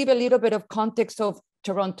just to give a little bit of context of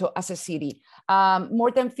Toronto as a city, more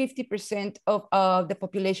than 50% of the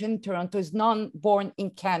population in Toronto is non-born in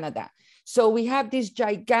Canada. So we have these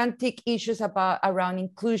gigantic issues around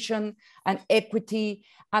inclusion and equity.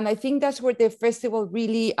 And I think that's where the festival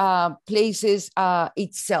really places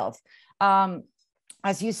itself.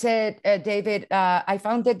 As you said, David, I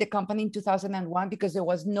founded the company in 2001 because there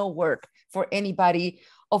was no work for anybody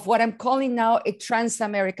of what I'm calling now a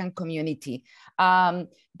trans-American community.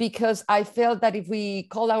 Because I felt that if we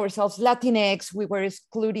call ourselves Latinx, we were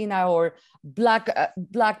excluding our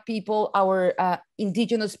Black people, our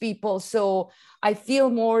indigenous people. So I feel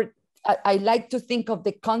more, I like to think of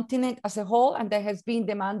the continent as a whole, and that has been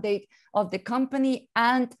the mandate of the company,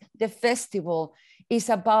 and the festival is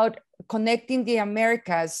about connecting the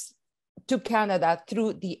Americas to Canada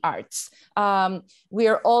through the arts. We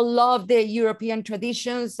are all love the European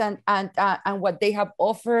traditions and what they have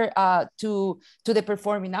offered to the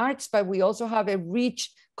performing arts, but we also have a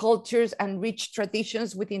rich cultures and rich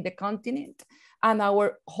traditions within the continent. And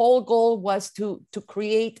our whole goal was to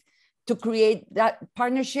create that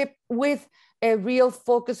partnership with a real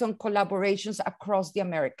focus on collaborations across the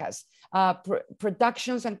Americas,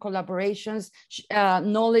 productions and collaborations,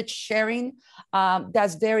 knowledge sharing.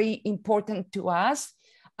 That's very important to us.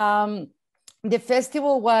 The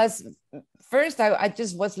festival was, first, I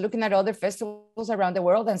just was looking at other festivals around the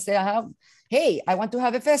world and said, hey, I want to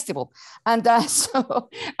have a festival. And so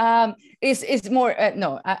it's more,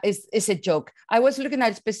 it's a joke. I was looking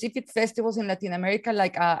at specific festivals in Latin America,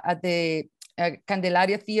 like at the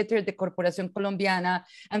Candelaria Theater, the Corporación Colombiana,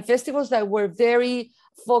 and festivals that were very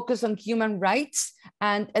focused on human rights.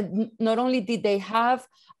 And not only did they have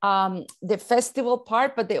the festival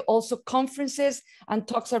part, but they also conferences and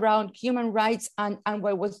talks around human rights and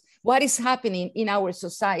what is happening in our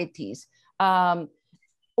societies.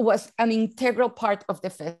 Was an integral part of the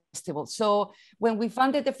festival. So when we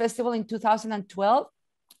founded the festival in 2012,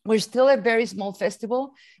 we're still a very small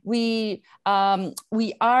festival. We have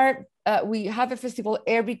a festival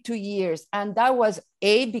every 2 years, and that was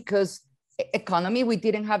because economy, we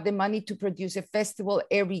didn't have the money to produce a festival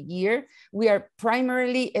every year. We are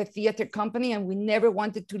primarily a theater company, and we never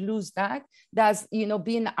wanted to lose that. That's,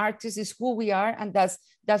 being an artist is who we are, and that's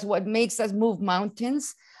what makes us move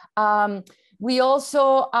mountains. We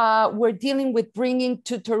also were dealing with bringing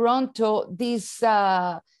to Toronto this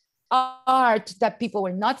art that people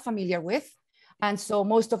were not familiar with. And so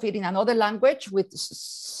most of it in another language with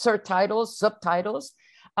subtitles.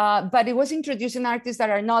 But it was introducing artists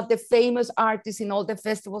that are not the famous artists in all the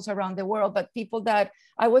festivals around the world, but people that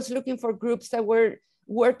I was looking for groups that were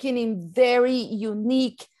working in very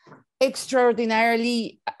unique,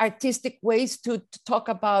 extraordinarily artistic ways to talk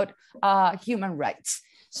about human rights.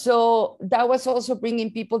 So that was also bringing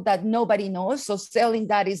people that nobody knows. So selling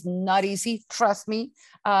that is not easy, trust me.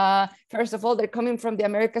 First of all, they're coming from the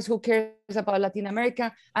Americas, who cares about Latin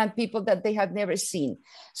America, and people that they have never seen.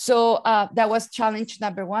 So that was challenge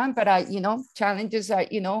number one. But challenges are,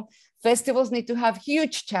 festivals need to have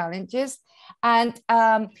huge challenges. And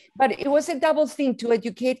but it was a double thing to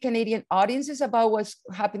educate Canadian audiences about what's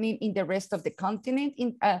happening in the rest of the continent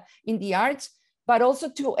in the arts, but also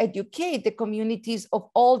to educate the communities of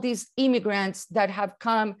all these immigrants that have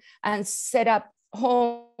come and set up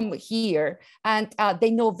home here, and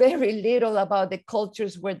they know very little about the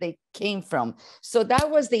cultures where they came from. So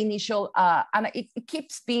that was the initial, and it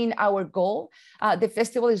keeps being our goal. The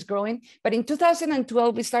festival is growing, but in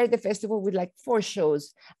 2012, we started the festival with like 4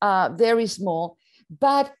 shows, very small,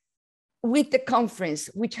 but with the conference,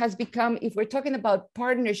 which has become, if we're talking about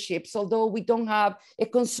partnerships, although we don't have a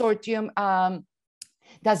consortium,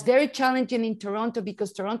 that's very challenging in Toronto,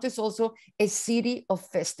 because Toronto is also a city of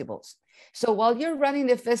festivals. So while you're running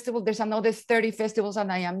the festival, there's another 30 festivals,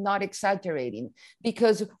 and I am not exaggerating,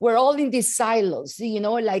 because we're all in these silos,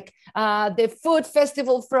 like the food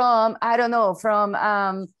festival from, I don't know, from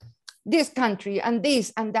this country and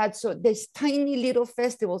this and that. So there's tiny little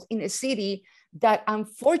festivals in a city that,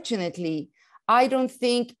 unfortunately, I don't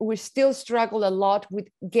think we still struggle a lot with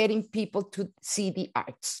getting people to see the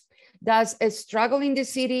arts. That's a struggle in the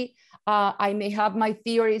city. I may have my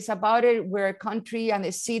theories about it. We're a country and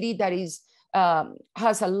a city that is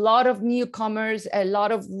has a lot of newcomers, a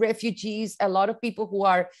lot of refugees, a lot of people who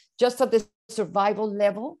are just at the survival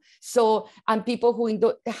level. So, and people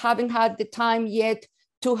who haven't had the time yet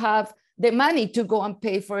to have the money to go and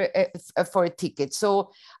pay for a ticket.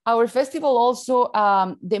 So our festival also,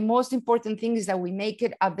 the most important thing is that we make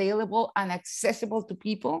it available and accessible to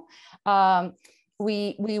people.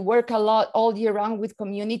 We work a lot all year round with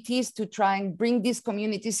communities to try and bring these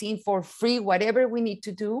communities in for free, whatever we need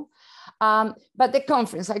to do. But the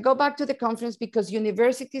conference, I go back to the conference because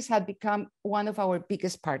universities have become one of our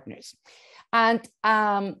biggest partners. And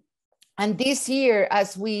this year,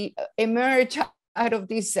 as we emerge out of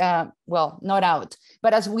this, well, not out,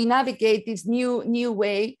 but as we navigate this new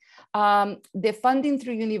way, the funding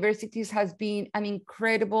through universities has been an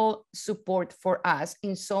incredible support for us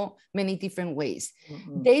in so many different ways.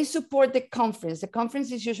 Mm-hmm. They support the conference. The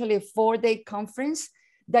conference is usually a 4-day conference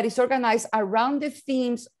that is organized around the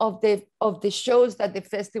themes of the shows that the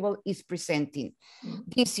festival is presenting. Mm-hmm.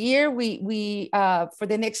 This year, we for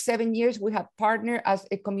the next 7 years, we have partnered as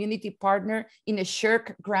a community partner in a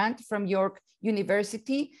SSHRC grant from York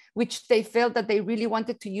University, which they felt that they really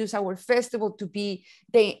wanted to use our festival to be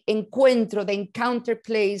the encuentro, the encounter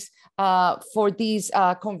place for these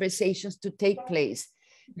conversations to take place.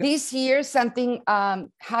 This year, something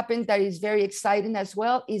happened that is very exciting as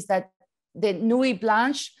well, is that the Nuit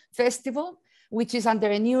Blanche Festival, which is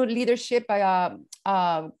under a new leadership by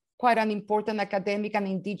quite an important academic, an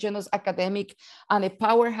indigenous academic, and a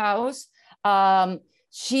powerhouse.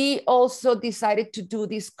 She also decided to do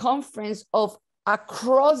this conference of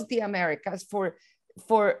across the Americas for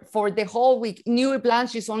the whole week. Nuit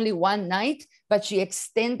Blanche is only one night, but she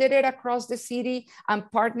extended it across the city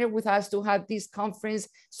and partnered with us to have this conference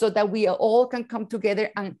so that we all can come together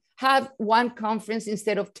and have one conference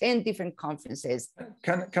instead of 10 different conferences.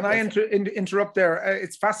 Can I interrupt there?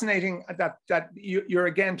 It's fascinating that you're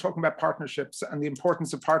again talking about partnerships and the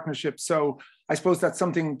importance of partnerships. So I suppose that's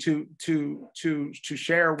something to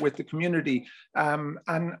share with the community.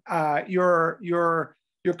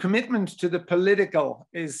 Your commitment to the political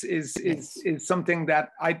is something that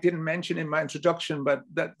I didn't mention in my introduction, but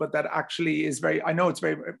that actually is I know it's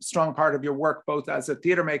a very strong part of your work, both as a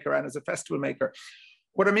theater maker and as a festival maker.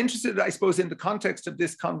 What I'm interested in, I suppose, in the context of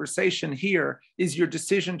this conversation here is your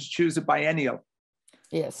decision to choose a biennial.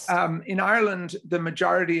 Yes. In Ireland, the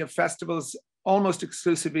majority of festivals almost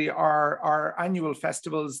exclusively are annual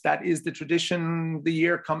festivals. That is the tradition. The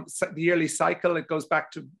yearly cycle. It goes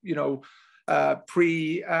back to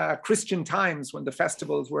pre-Christian times when the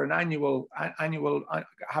festivals were an annual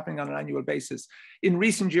happening on an annual basis. In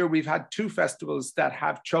recent years, we've had 2 festivals that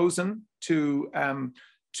have chosen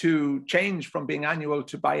to change from being annual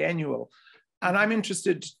to biennial. And I'm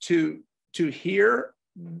interested to hear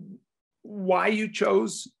why you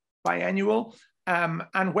chose biennial,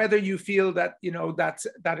 and whether you feel that,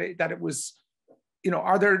 that it was,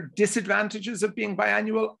 are there disadvantages of being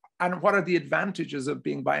biannual, and what are the advantages of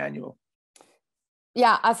being biannual?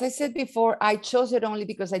 Yeah, as I said before, I chose it only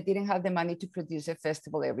because I didn't have the money to produce a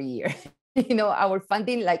festival every year. Our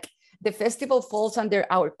funding, like the festival falls under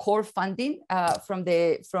our core funding from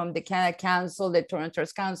the Canada Council, the Toronto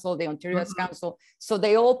Arts Council, the Ontario Arts Council. So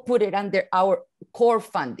they all put it under our core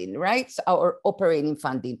funding, right? So our operating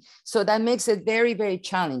funding. So that makes it very, very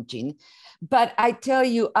challenging. But I tell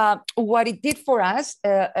you, what it did for us,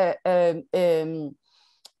 a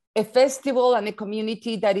festival and a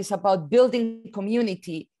community that is about building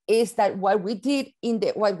community, is that what we do in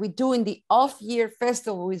the off-year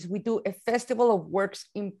festival is we do a festival of works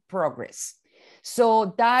in progress.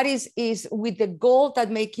 So that is with the goal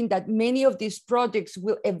that many of these projects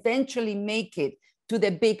will eventually make it to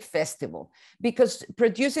the big festival, because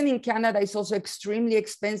producing in Canada is also extremely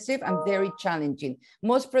expensive and very challenging.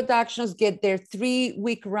 Most productions get their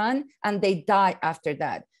 3-week run and they die after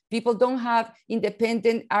that. People don't have,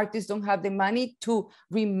 independent artists don't have the money to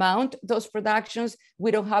remount those productions.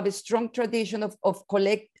 We don't have a strong tradition of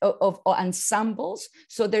ensembles.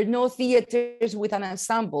 So there are no theaters with an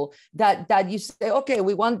ensemble that you say, okay,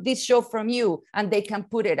 we want this show from you, and they can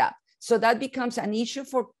put it up. So that becomes an issue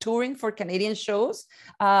for touring for Canadian shows.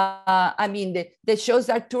 I mean, the shows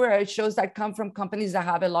that tour are shows that come from companies that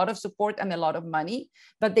have a lot of support and a lot of money,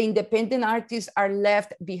 but the independent artists are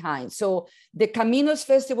left behind. So the Caminos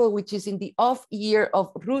Festival, which is in the off year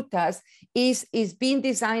of Rutas, is being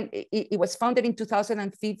designed. It was founded in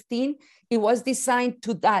 2015. It was designed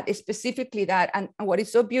to that, specifically that. And what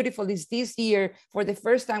is so beautiful is this year, for the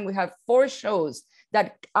first time, we have 4 shows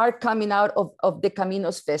that are coming out of the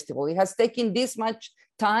Caminos Festival. It has taken this much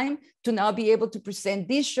time to now be able to present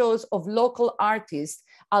these shows of local artists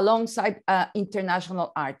alongside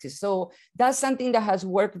international artists. So that's something that has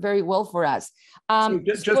worked very well for us. So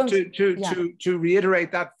just to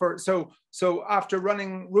reiterate that, so after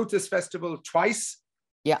running Rutas Festival twice,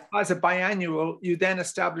 as a biannual, you then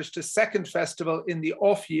established a second festival in the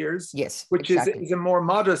off years, which is a more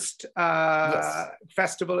modest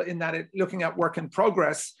festival in that it's looking at work in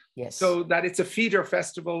progress, so that it's a feeder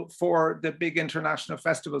festival for the big international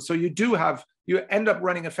festival. So you end up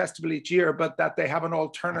running a festival each year, but that they have an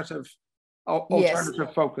alternative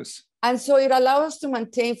focus. And so it allows us to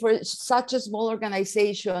maintain, for such a small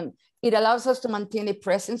organization, it allows us to maintain a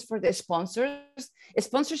presence for the sponsors.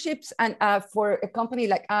 Sponsorships, and for a company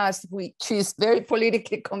like us, which is very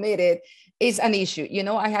politically committed, is an issue. You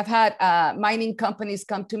know, I have had mining companies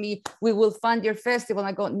come to me, we will fund your festival. And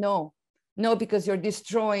I go, no, because you're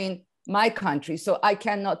destroying my country. So I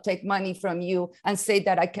cannot take money from you and say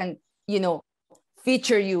that I can,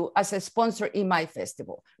 feature you as a sponsor in my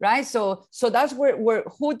festival, right? So that's where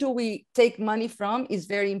who do we take money from is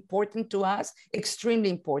very important to us,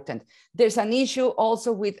 extremely important. There's an issue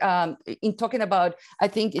also with, in talking about, I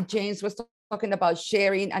think James was talking about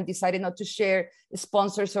sharing and decided not to share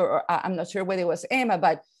sponsors, or I'm not sure whether it was Emma,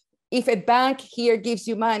 but if a bank here gives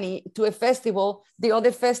you money to a festival, the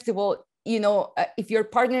other festival, if you're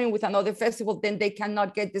partnering with another festival, then they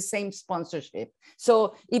cannot get the same sponsorship.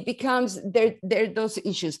 So it becomes there those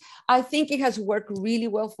issues. I think it has worked really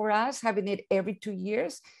well for us, having it every 2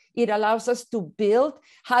 years. It allows us to build.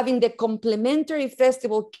 Having the complementary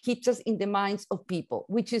festival keeps us in the minds of people,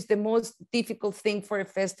 which is the most difficult thing for a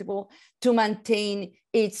festival to maintain.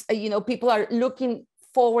 It's, people are looking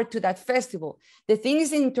forward to that festival. The thing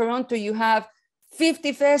is, in Toronto, you have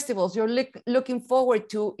 50 festivals you're looking forward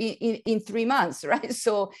to in 3 months, right?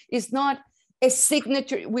 So it's not a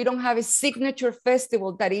signature. We don't have a signature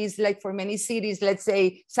festival that is like for many cities, let's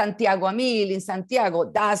say Santiago a Mil in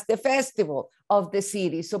Santiago, that's the festival of the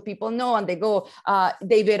city. So people know and they go, the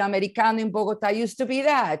Iberoamericano in Bogota used to be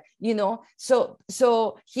that,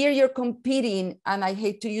 So here you're competing, and I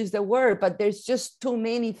hate to use the word, but there's just too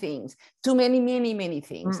many things, too many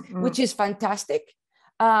things, which is fantastic.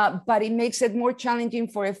 But it makes it more challenging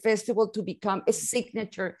for a festival to become a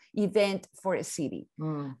signature event for a city.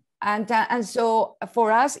 And so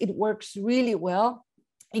for us, it works really well.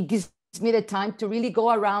 It gives me the time to really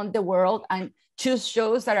go around the world and choose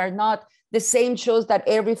shows that are not the same shows that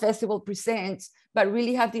every festival presents, but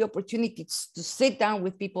really have the opportunity to sit down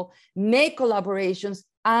with people, make collaborations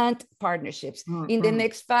and partnerships. In the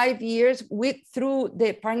next 5 years, through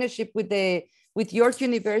the partnership with York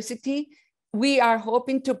University, we are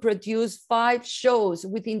hoping to produce 5 shows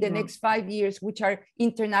within the next 5 years, which are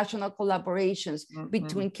international collaborations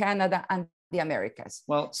between Canada and the Americas.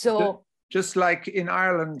 Well, so just like in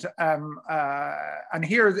Ireland, and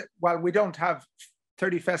here, while we don't have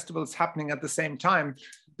 30 festivals happening at the same time,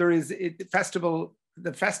 there is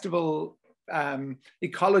the festival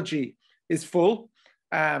ecology is full.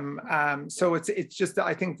 So it's just,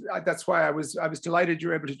 I think that's why I was delighted you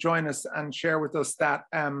were able to join us and share with us that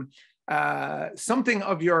something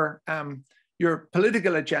of your your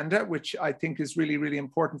political agenda, which I think is really, really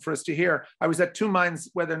important for us to hear. I was at two minds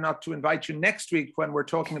whether or not to invite you next week when we're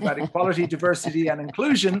talking about equality, diversity, and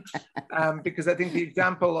inclusion, because I think the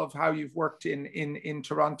example of how you've worked in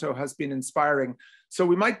Toronto has been inspiring. So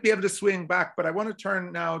we might be able to swing back, but I want to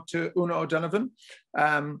turn now to Una O'Donovan.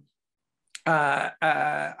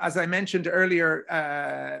 As I mentioned earlier,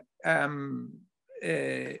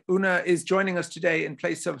 Una is joining us today in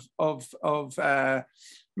place of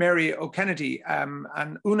Mary O'Kennedy,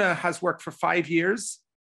 and Una has worked for 5 years,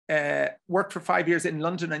 in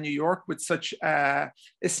London and New York with such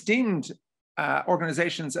esteemed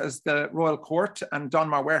organizations as the Royal Court and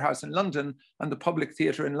Donmar Warehouse in London and the Public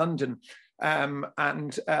Theatre in London.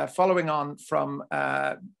 Following on from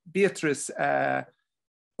Beatrice,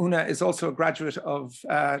 Una is also a graduate of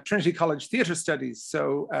Trinity College Theatre Studies,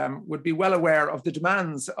 so would be well aware of the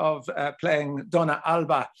demands of playing Donna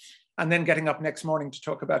Alba and then getting up next morning to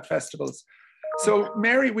talk about festivals. So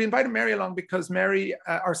Mary, we invited Mary along because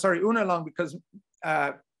Una along because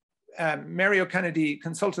Mary O'Kennedy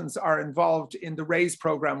consultants are involved in the RAISE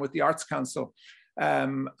program with the Arts Council.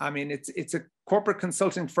 I mean, it's a corporate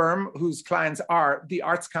consulting firm whose clients are the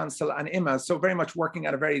Arts Council and IMA, so very much working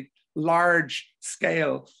at a very large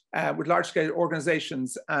scale with large scale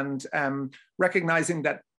organizations, and recognizing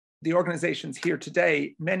that the organizations here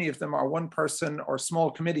today, many of them are one person or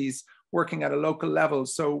small committees working at a local level.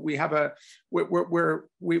 So we have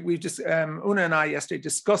we just Una and I yesterday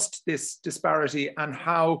discussed this disparity and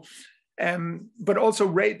how, but also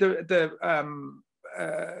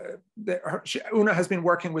Una has been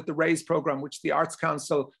working with the RAISE program, which the Arts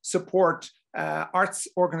Council support arts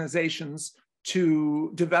organizations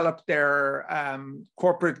to develop their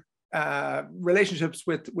corporate relationships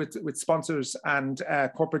with sponsors and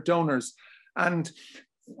corporate donors. And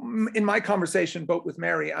in my conversation, both with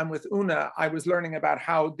Mary and with Una, I was learning about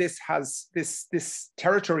how this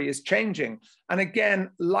territory is changing. And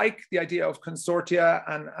again, like the idea of consortia,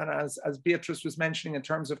 and as Beatrice was mentioning in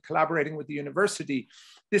terms of collaborating with the university,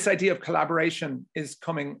 this idea of collaboration is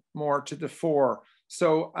coming more to the fore.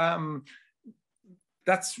 So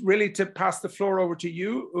that's really to pass the floor over to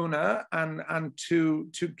you, Una, and to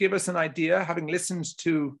give us an idea, having listened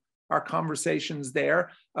to our conversations there,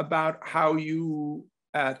 about how you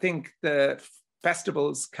think the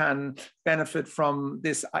festivals can benefit from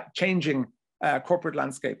this changing corporate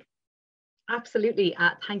landscape. Absolutely.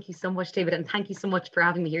 Thank you so much, David, and thank you so much for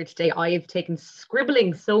having me here today. I have taken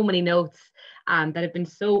scribbling so many notes that have been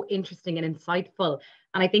so interesting and insightful.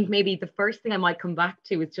 And I think maybe the first thing I might come back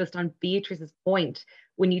to is just on Beatrice's point,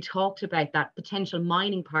 when you talked about that potential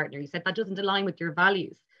mining partner, you said that doesn't align with your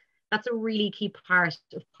values. That's a really key part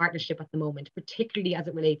of partnership at the moment, particularly as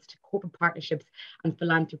it relates to corporate partnerships and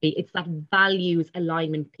philanthropy. It's that values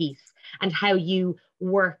alignment piece and how you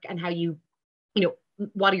work and how you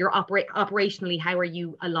what are your operationally, how are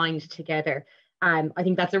you aligned together? I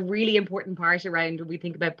think that's a really important part around when we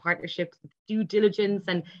think about partnerships, due diligence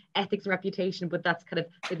and ethics and reputation, but that's kind of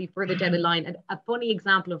maybe further down the line. And a funny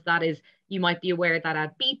example of that is you might be aware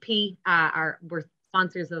that BP were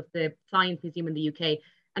sponsors of the Science Museum in the UK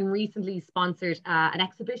and recently sponsored an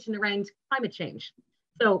exhibition around climate change.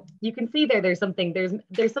 So you can see there's something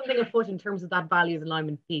afoot in terms of that values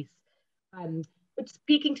alignment piece. But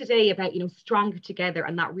speaking today about stronger together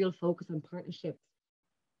and that real focus on partnerships,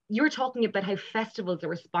 you're talking about how festivals are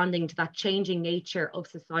responding to that changing nature of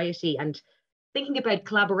society and thinking about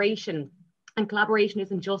collaboration. And collaboration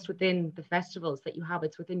isn't just within the festivals that you have,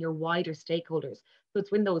 it's within your wider stakeholders. So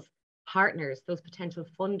it's when those partners, those potential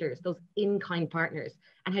funders, those in-kind partners,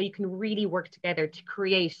 and how you can really work together to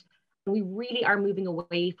create. And we really are moving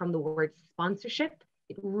away from the word sponsorship.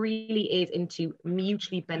 It really is into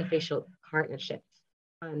mutually beneficial partnerships.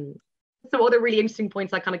 Some other really interesting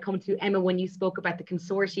points I kind of come to, Emma, when you spoke about the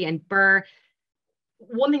consortia and BER.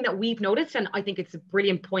 One thing that we've noticed, and I think it's a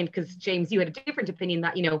brilliant point because James, you had a different opinion,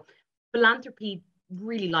 that philanthropy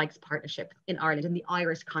really likes partnership in Ireland in the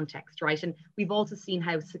Irish context, right? And we've also seen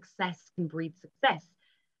how success can breed success.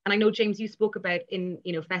 And I know, James, you spoke about in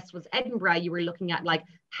Festivals Edinburgh, you were looking at like,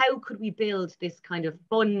 how could we build this kind of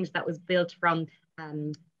fund that was built from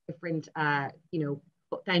different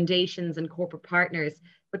foundations and corporate partners,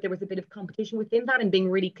 but there was a bit of competition within that, and being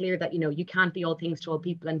really clear that you can't be all things to all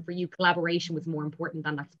people, and for you collaboration was more important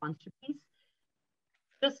than that sponsorship piece.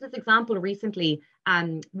 Just as example, recently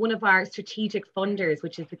one of our strategic funders,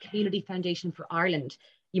 which is the Community Foundation for Ireland,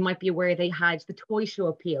 you might be aware they had the Toy Show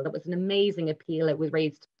appeal. That was an amazing appeal. It was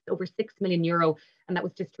raised over €6 million, and that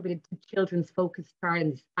was distributed to children's focused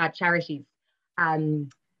charities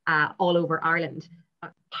all over Ireland.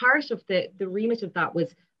 Part of the remit of that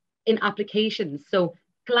was in applications. So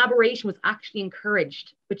collaboration was actually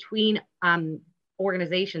encouraged between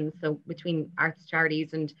organizations, so between arts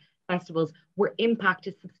charities and festivals, where impact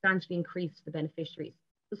is substantially increased to the beneficiaries.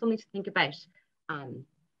 So something to think about.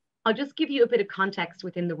 I'll just give you a bit of context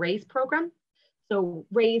within the RAISE program. So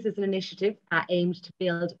RAISE is an initiative aimed to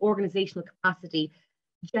build organizational capacity,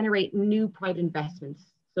 generate new private investments.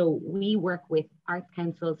 So we work with arts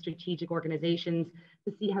councils, strategic organizations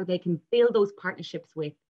to see how they can build those partnerships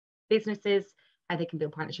with businesses, how they can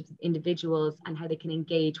build partnerships with individuals, and how they can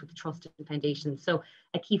engage with trusted foundations. So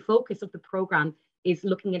a key focus of the program is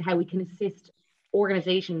looking at how we can assist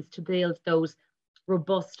organizations to build those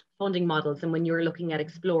robust funding models. And when you're looking at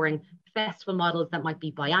exploring festival models that might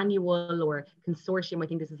be biannual or consortium, I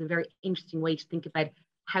think this is a very interesting way to think about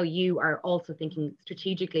how you are also thinking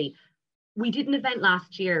strategically. We did an event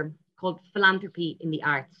last year called Philanthropy in the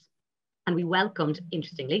Arts, and we welcomed,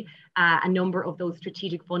 interestingly, a number of those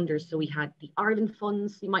strategic funders. So we had the Ireland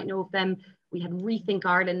Funds, you might know of them. We had Rethink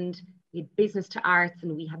Ireland, we had Business to Arts,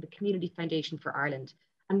 and we had the Community Foundation for Ireland.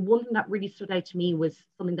 And one thing that really stood out to me was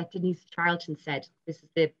something that Denise Charlton said. This is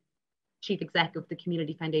the Chief Exec of the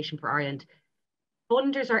Community Foundation for Ireland.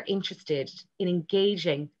 Funders are interested in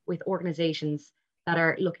engaging with organizations that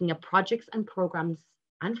are looking at projects and programs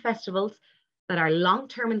and festivals that are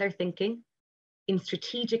long-term in their thinking, in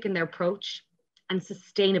strategic in their approach, and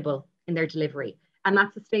sustainable in their delivery. And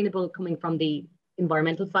that's sustainable coming from the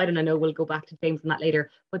environmental side, and I know we'll go back to James on that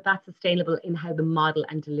later, but that's sustainable in how the model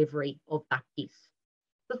and delivery of that piece.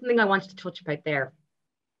 So something I wanted to touch about there.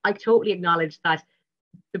 I totally acknowledge that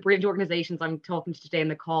the brilliant organizations I'm talking to today in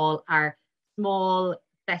the call are small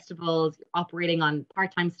festivals operating on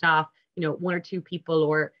part-time staff, you know, 1 or 2 people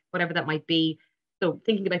or whatever that might be. So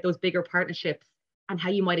thinking about those bigger partnerships and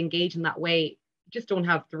how you might engage in that way, you just don't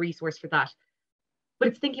have the resource for that. But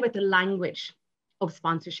it's thinking about the language of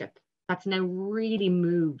sponsorship that's now really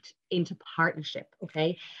moved into partnership,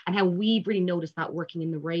 okay? And how we've really noticed that working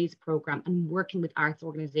in the RAISE program and working with arts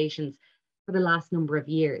organizations for the last number of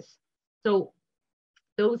years. So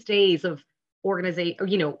those days of organization, or,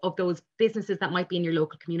 you know, of those businesses that might be in your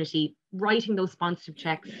local community, writing those sponsorship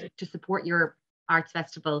checks to support your arts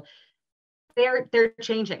festival, they're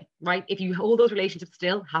changing, right? If you hold those relationships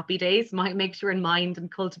still, happy days, might make sure in mind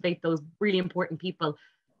and cultivate those really important people.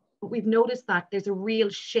 But we've noticed that there's a real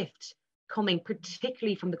shift coming,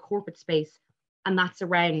 particularly from the corporate space, and that's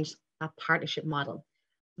around that partnership model.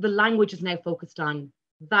 The language is now focused on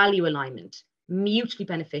value alignment, mutually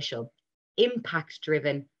beneficial, impact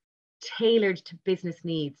driven, tailored to business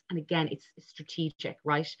needs. And again, it's strategic,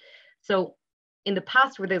 right? So in the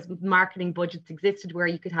past, where those marketing budgets existed, where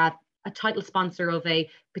you could have a title sponsor of a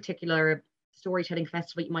particular storytelling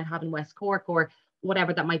festival you might have in West Cork or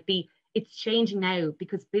whatever that might be, it's changing now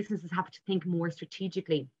because businesses have to think more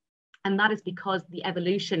strategically. And that is because the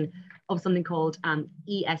evolution of something called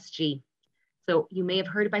ESG. So you may have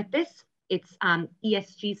heard about this. It's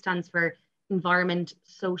ESG stands for environment,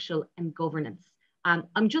 social, and governance.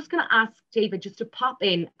 I'm just going to ask David just to pop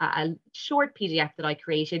in a short PDF that I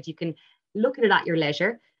created. You can look at it at your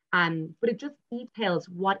leisure, but it just details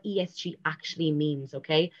what ESG actually means,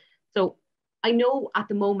 okay? So I know at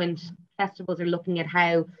the moment, festivals are looking at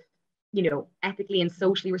how, you know, ethically and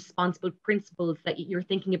socially responsible principles that you're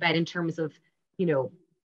thinking about in terms of, you know,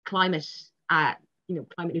 climate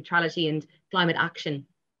neutrality and climate action.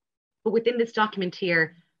 But within this document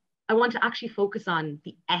here, I want to actually focus on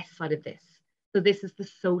the S side of this. So this is the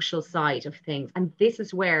social side of things. And this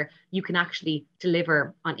is where you can actually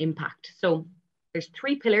deliver on impact. So there's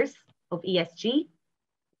 3 pillars of ESG: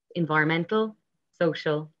 environmental,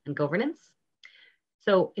 social, and governance.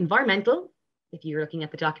 So environmental, if you're looking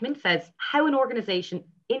at the document, says how an organization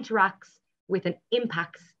interacts with and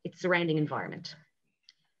impacts its surrounding environment.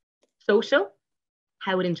 Social,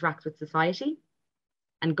 how it interacts with society.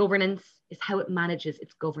 And governance is how it manages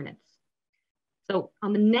its governance. So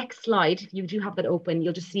on the next slide, you do have that open,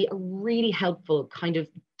 you'll just see a really helpful kind of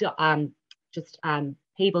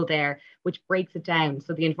table there, which breaks it down.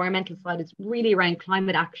 So the environmental side is really around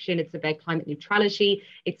climate action. It's about climate neutrality.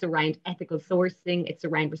 It's around ethical sourcing. It's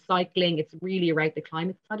around recycling. It's really around the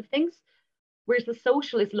climate side of things. Whereas the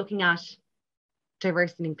social is looking at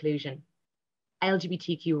diversity and inclusion,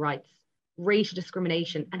 LGBTQ rights, racial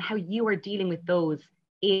discrimination, and how you are dealing with those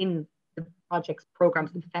in the projects,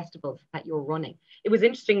 programs, and festivals that you're running. It was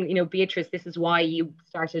interesting, you know, Beatrice, this is why you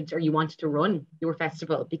started, or you wanted to run your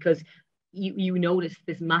festival, because you noticed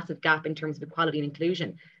this massive gap in terms of equality and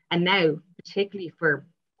inclusion. And now, particularly for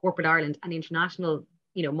corporate Ireland and international,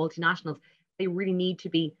 you know, multinationals, they really need to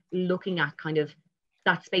be looking at kind of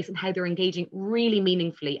that space and how they're engaging really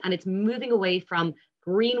meaningfully. And it's moving away from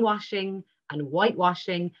greenwashing and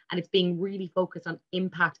whitewashing, and it's being really focused on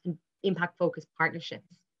impact and impact-focused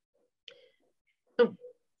partnerships. So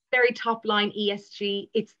very top line ESG,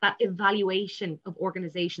 it's that evaluation of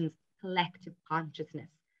organizations' collective consciousness,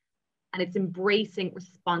 and it's embracing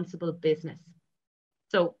responsible business.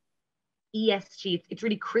 So ESG, it's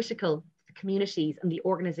really critical to the communities and the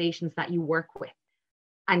organizations that you work with.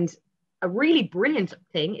 And a really brilliant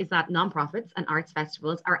thing is that nonprofits and arts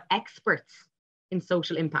festivals are experts in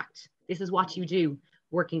social impact. This is what you do,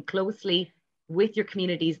 working closely with your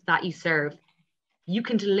communities that you serve. You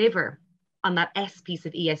can deliver on that S piece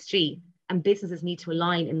of ESG, and businesses need to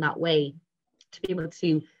align in that way to be able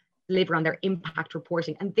to deliver on their impact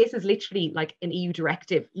reporting. And this is literally like an EU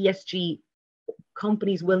directive. ESG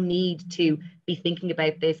companies will need to be thinking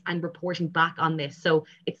about this and reporting back on this. So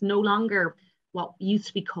it's no longer what used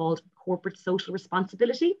to be called corporate social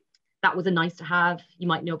responsibility. That was a nice to have. You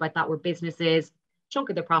might know about that, where businesses, chunk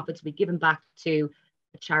of their profits will be given back to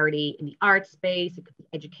a charity in the art space. It could be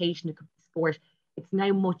education, it could be sport. It's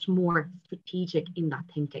now much more strategic in that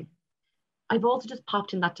thinking. I've also just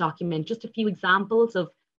popped in that document just a few examples of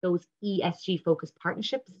those ESG focused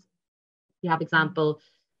partnerships. You have example,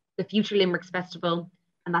 the Future Limericks Festival,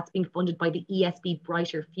 and that's being funded by the ESB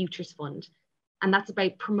Brighter Futures Fund. And that's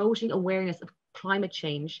about promoting awareness of climate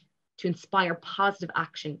change to inspire positive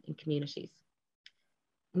action in communities.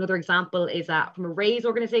 Another example is from a RAISE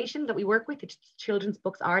organisation that we work with, it's Children's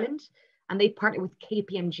Books Ireland, and they partner with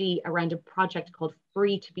KPMG around a project called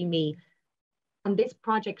Free to Be Me. And this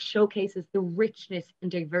project showcases the richness and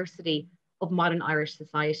diversity of modern Irish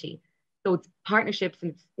society. So it's partnerships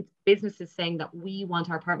and it's businesses saying that we want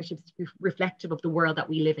our partnerships to be reflective of the world that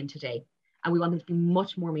we live in today. And we want them to be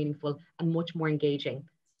much more meaningful and much more engaging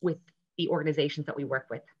with the organizations that we work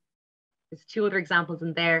with. There's two other examples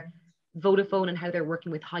in there, Vodafone and how they're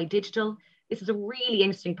working with High Digital. This is a really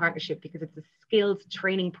interesting partnership because it's a skills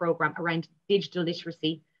training program around digital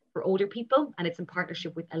literacy for older people, and it's in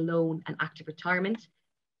partnership with Alone and Active Retirement.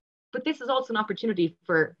 But this is also an opportunity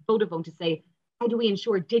for Vodafone to say, how do we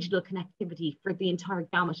ensure digital connectivity for the entire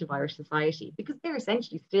gamut of Irish society? Because they're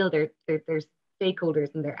essentially still their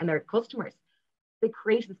stakeholders and their customers. They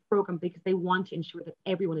created this program because they want to ensure that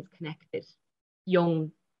everyone is connected,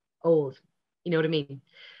 young, old, you know what I mean?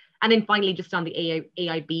 And then finally, just on the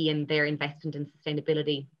AIB and their investment in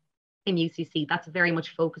sustainability in UCC, that's very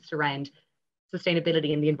much focused around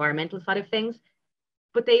sustainability and the environmental side of things,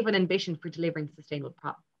 but they have an ambition for delivering sustainable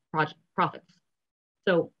profits.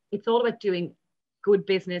 So it's all about doing good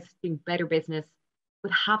business, doing better business,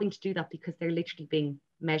 but having to do that because they're literally being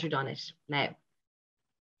measured on it now.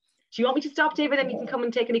 Do you want me to stop, David, and you can come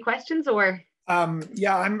and take any questions, or?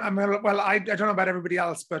 Yeah, well, I don't know about everybody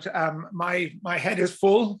else, but my head is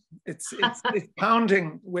full. It's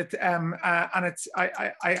pounding with, and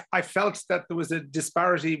I felt that there was a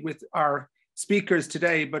disparity with our speakers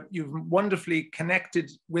today, but you've wonderfully connected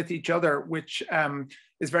with each other, which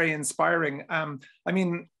is very inspiring. I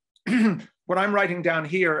mean, what I'm writing down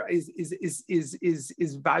here is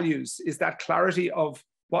values, is that clarity of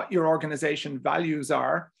what your organization values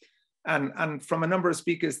are. And from a number of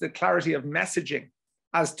speakers, the clarity of messaging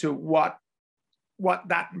as to what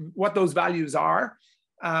those values are,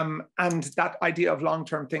 and that idea of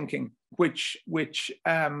long-term thinking, which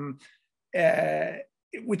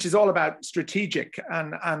is all about strategic,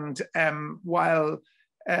 and while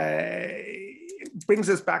it brings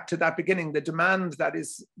us back to that beginning, the demand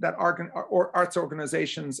that arts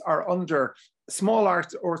organizations are under, small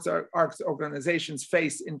arts organizations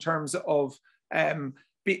face in terms of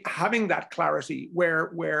having that clarity,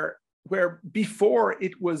 where before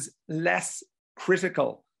it was less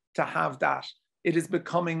critical to have that, it is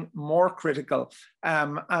becoming more critical.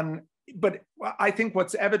 But I think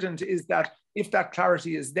what's evident is that if that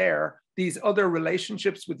clarity is there, these other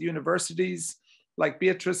relationships with universities like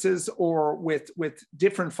Beatrice's, or with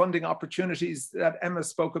different funding opportunities that Emma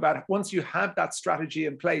spoke about, once you had that strategy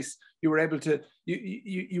in place, you were able to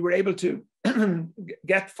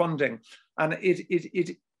get funding, and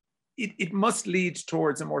it must lead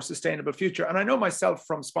towards a more sustainable future. And I know myself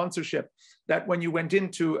from sponsorship that when you went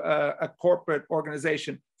into a corporate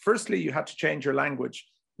organization, firstly, you had to change your language.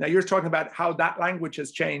 Now you're talking about how that language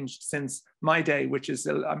has changed since my day, which is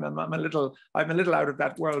I'm a little out of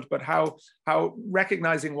that world, but how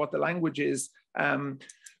recognizing what the language is.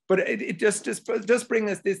 But it just bring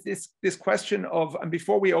us this question of, and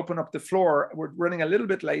before we open up the floor, we're running a little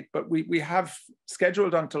bit late, but we have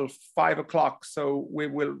scheduled until 5 o'clock, so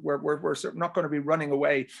we're not going to be running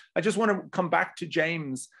away. I just want to come back to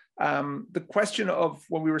James. The question of,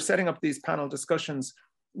 when we were setting up these panel discussions,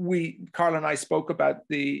 Carl and I spoke about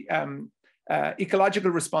the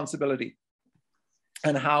ecological responsibility,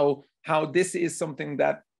 and how this is something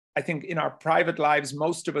that I think in our private lives,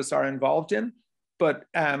 most of us are involved in, but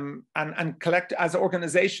and collect as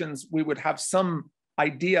organizations, we would have some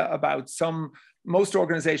idea about most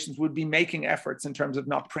organizations would be making efforts in terms of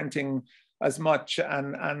not printing as much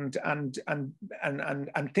and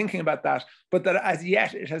thinking about that, but that as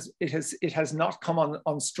yet it has not come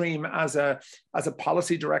on stream as a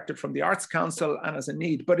policy directive from the Arts Council and as a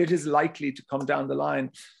need, but it is likely to come down the line.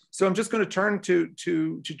 So I'm just going to turn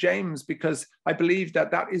to James, because I believe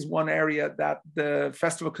that is one area that the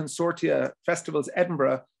Festival Consortia, Festivals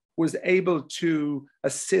Edinburgh, was able to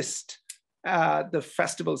assist the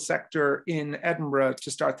festival sector in Edinburgh to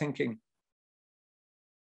start thinking.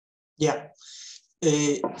 Yeah.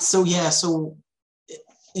 So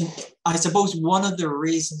I suppose one of the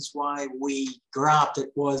reasons why we grabbed it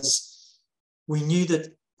was we knew that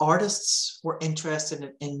artists were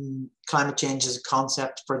interested in climate change as a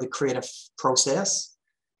concept for the creative process.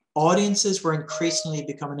 Audiences were increasingly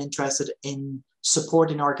becoming interested in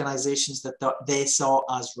supporting organizations that they saw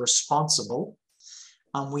as responsible.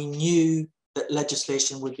 And we knew that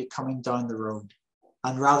legislation would be coming down the road.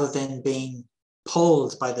 And rather than being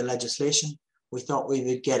pulled by the legislation, we thought we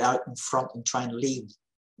would get out in front and try and lead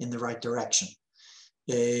in the right direction.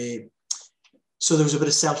 So there was a bit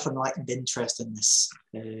of self-enlightened interest in this.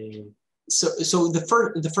 So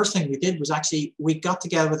the first thing we did was actually, we got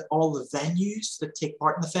together with all the venues that take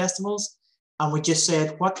part in the festivals, and we just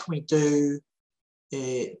said, what can we do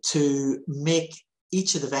to make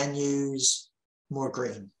each of the venues more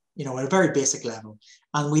green, at a very basic level.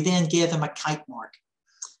 And we then gave them a kite mark.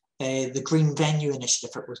 The Green Venue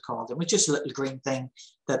Initiative, it was called. It was just a little green thing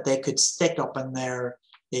that they could stick up in their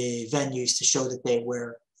venues to show that they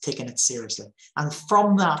were taking it seriously. And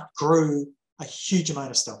from that grew a huge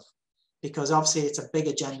amount of stuff, because obviously it's a big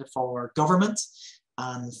agenda for government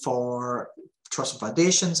and for trust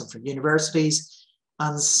foundations and for universities.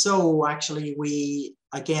 And so actually we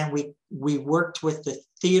worked with the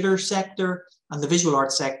theatre sector and the visual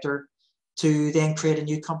arts sector to then create a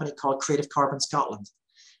new company called Creative Carbon Scotland.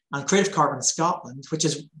 And Creative Carbon Scotland, which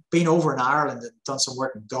has been over in Ireland and done some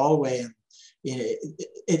work in Galway, and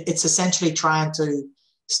it's essentially trying to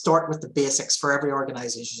start with the basics for every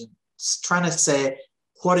organization. It's trying to say,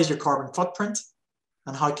 what is your carbon footprint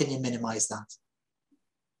and how can you minimize that?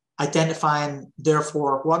 Identifying,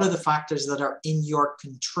 therefore, what are the factors that are in your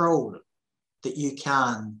control that you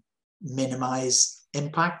can minimize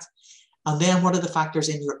impact? And then what are the factors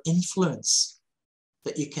in your influence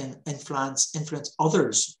that you can influence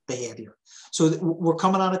others' behavior? So we're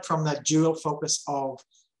coming at it from that dual focus of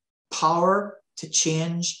power to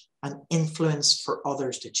change and influence for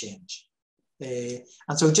others to change. And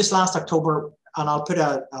so just last October, and I'll put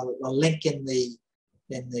a link in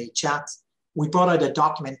the chat, we brought out a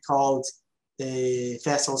document called the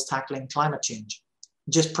Festivals Tackling Climate Change,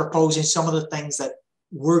 just proposing some of the things that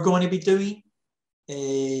we're going to be doing.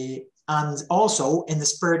 And also in the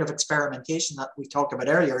spirit of experimentation that we talked about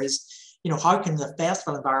earlier is, how can the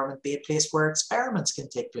festival environment be a place where experiments can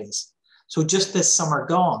take place? So just this summer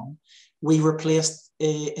gone, we replaced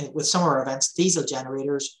with some of our events, diesel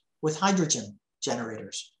generators with hydrogen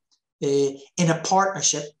generators in a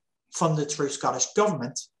partnership funded through Scottish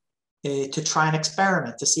Government to try and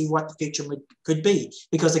experiment to see what the future could be.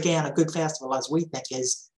 Because again, a good festival, as we think,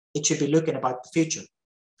 it should be looking about the future.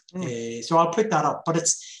 So I'll put that up, but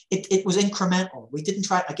it was incremental. We didn't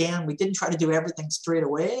try to do everything straight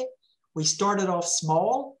away. We started off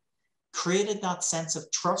small, created that sense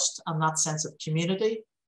of trust and that sense of community,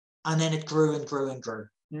 and then it grew and grew and grew.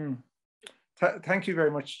 Thank you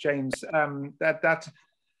very much, James. That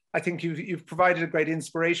I think you've provided a great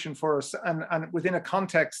inspiration for us, and within a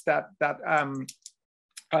context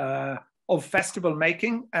of festival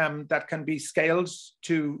making that can be scaled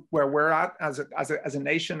to where we're at as a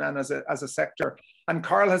nation and as a sector. And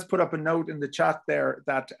Carl has put up a note in the chat there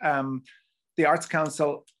that the Arts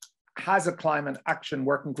Council has a climate action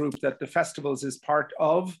working group that the festivals is part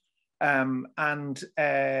of, and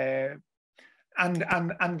that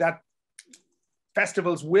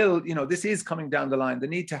festivals will, this is coming down the line. They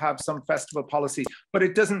need to have some festival policy, but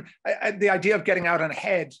it doesn't, the idea of getting out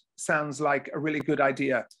ahead sounds like a really good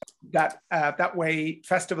idea. That way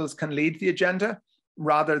festivals can lead the agenda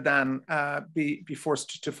rather than be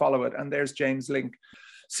forced to follow it. And there's James' link.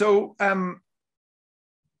 So I'm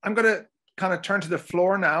going to kind of turn to the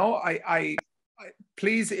floor now. I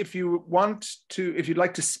please, if you'd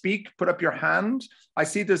like to speak, put up your hand. I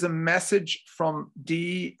see there's a message from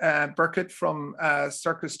Dee Burkett from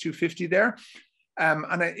Circus 250 there. And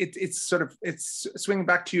it's swinging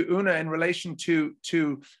back to you, Una, in relation to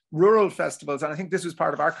rural festivals. And I think this was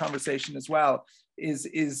part of our conversation as well. is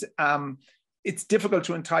it's difficult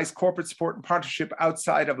to entice corporate support and partnership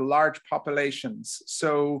outside of large populations.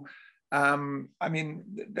 So, I mean,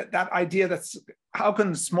 that idea that's how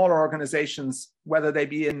can smaller organizations, whether they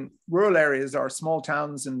be in rural areas or small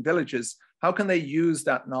towns and villages, how can they use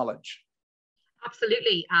that knowledge?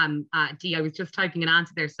 Absolutely, Dee, I was just typing an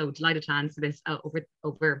answer there, so delighted to answer this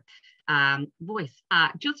over voice.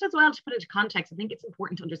 Just as well, to put it into context, I think it's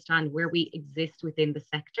important to understand where we exist within the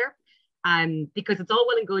sector, because it's all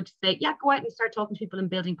well and good to say, yeah, go out and start talking to people and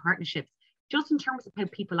building partnerships. Just in terms of how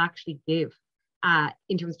people actually give,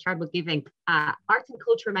 in terms of charitable giving, arts and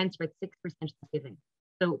culture amounts for 6% of giving.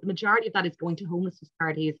 So the majority of that is going to homelessness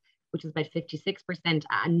charities, which is about 56%,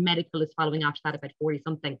 and medical is following after that, about 40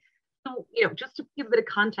 something. So, you know, just to give a bit of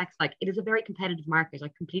context, like, it is a very competitive market. I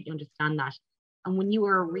completely understand that. And when you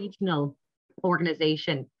are a regional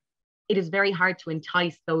organization, it is very hard to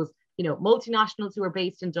entice those, you know, multinationals who are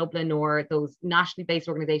based in Dublin or those nationally based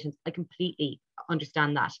organizations. I completely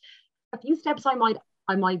understand that. A few steps I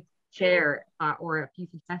might share, or a few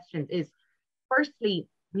suggestions, is firstly,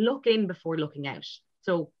 look in before looking out.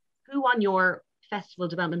 So who on your festival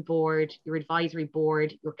development board, your advisory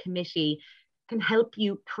board, your committee can help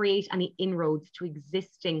you create any inroads to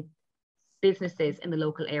existing businesses in the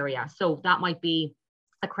local area. So that might be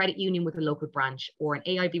a credit union with a local branch, or an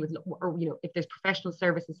AIB with, or, you know, if there's professional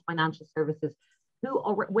services, financial services,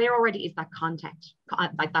 where already is that contact,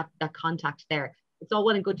 like that contact there. It's all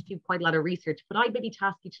well and good to do quite a lot of research, but I'd maybe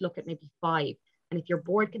task you to look at maybe 5. And if your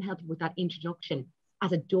board can help you with that introduction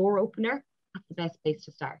as a door opener, that's the best place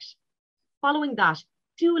to start. Following that,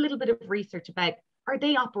 do a little bit of research about, are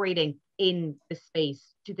they operating in the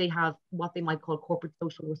space? Do they have what they might call corporate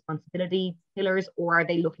social responsibility pillars, or are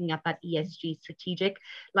they looking at that ESG strategic?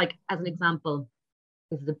 Like, as an example,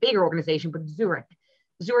 this is a bigger organization, but Zurich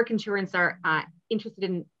Insurance are interested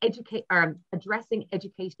in addressing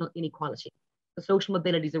educational inequality. So social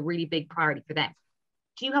mobility is a really big priority for them.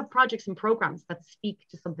 Do you have projects and programs that speak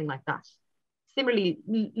to something like that? Similarly,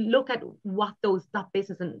 look at what that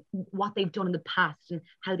business and what they've done in the past and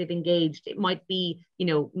how they've engaged. It might be, you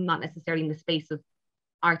know, not necessarily in the space of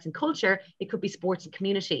arts and culture. It could be sports and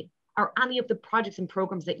community. Are any of the projects and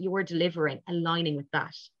programs that you're delivering aligning with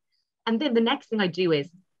that? And then the next thing I do is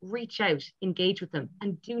reach out, engage with them,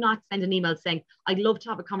 and do not send an email saying, I'd love to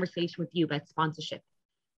have a conversation with you about sponsorship.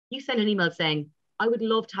 You send an email saying, I would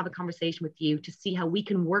love to have a conversation with you to see how we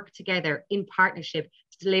can work together in partnership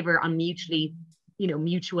to deliver on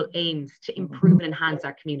mutual aims to improve and enhance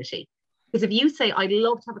our community. Because if you say, I'd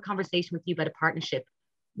love to have a conversation with you about a partnership,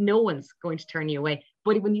 no one's going to turn you away.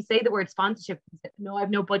 But when you say the word sponsorship, no, I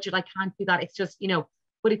have no budget, I can't do that. It's just, you know,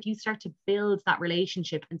 but if you start to build that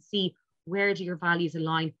relationship and see, where do your values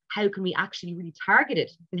align? How can we actually really target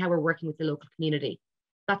it in how we're working with the local community?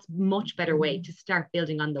 That's a much better way to start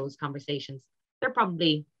building on those conversations. They're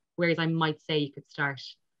probably whereas I might say you could start.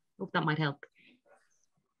 Hope that might help.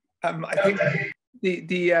 I think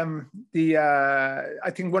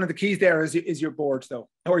I think one of the keys there is your board, though,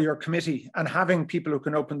 or your committee, and having people who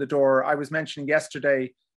can open the door. I was mentioning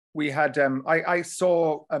yesterday, we had I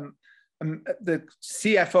saw the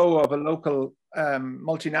CFO of a local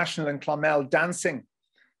multinational in Clonmel dancing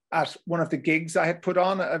at one of the gigs I had put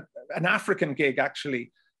on, an African gig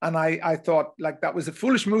actually. And I thought, like, that was a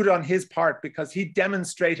foolish move on his part, because he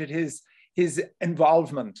demonstrated his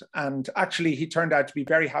involvement, and actually he turned out to be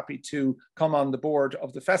very happy to come on the board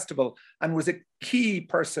of the festival and was a key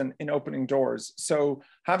person in opening doors. So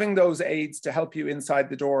having those aids to help you inside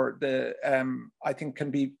the door, I think can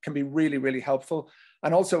be really, really helpful.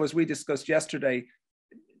 And also, as we discussed yesterday,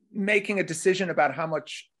 making a decision about how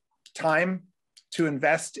much time to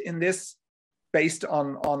invest in this, based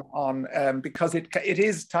on because it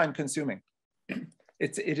is time consuming.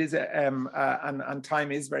 It is and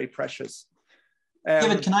time is very precious.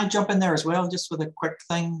 David, can I jump in there as well, just with a quick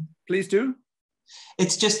thing? Please do.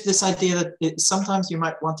 It's just this idea that sometimes you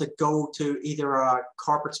might want to go to either a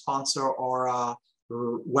corporate sponsor or a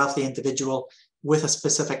wealthy individual with a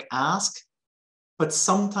specific ask, but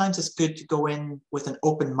sometimes it's good to go in with an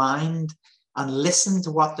open mind and listen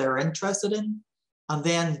to what they're interested in, and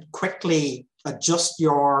then quickly adjust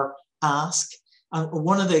your ask. And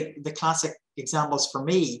one of the classic examples for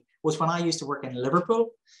me was when I used to work in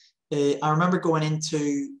Liverpool. I remember going in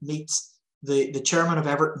to meet the chairman of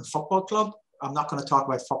Everton Football Club. I'm not going to talk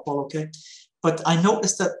about football, okay? But I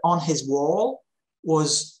noticed that on his wall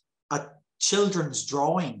was a children's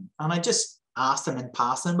drawing. And I just asked him in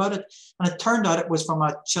passing about it. And it turned out it was from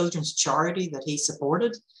a children's charity that he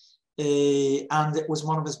supported. And it was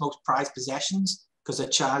one of his most prized possessions, because a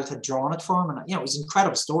child had drawn it for him. And, you know, it was an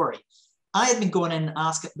incredible story. I had been going in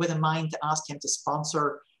with a mind to ask him to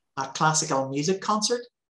sponsor a classical music concert.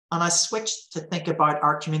 And I switched to think about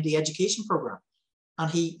our community education program. And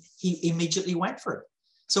he immediately went for it.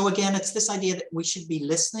 So again, it's this idea that we should be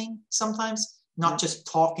listening sometimes, not just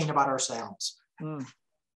talking about ourselves.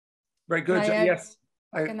 Very good. Yes.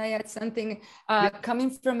 Can I add something? Coming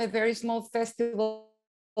from a very small festival,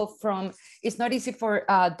 it's not easy for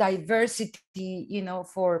diversity, you know,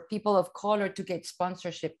 for people of color to get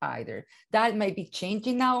sponsorship either. That may be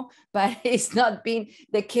changing now, but it's not been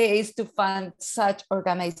the case to fund such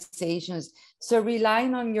organizations. So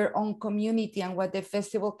relying on your own community and what the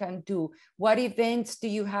festival can do. What events do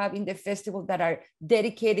you have in the festival that are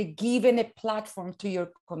dedicated, giving a platform to your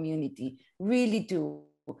community? Really do.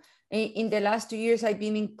 In the last 2 years, I've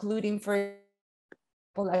been including for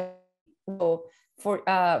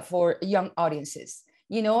young audiences,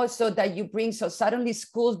 you know, so that you bring, so suddenly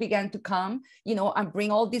schools began to come, you know, and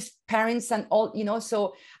bring all these parents and all, you know,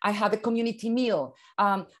 so I have a community meal.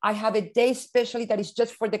 I have a day especially that is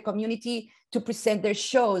just for the community to present their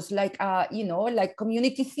shows, like, you know, like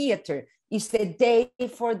community theater is the day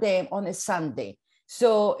for them on a Sunday.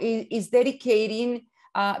 So it's dedicating,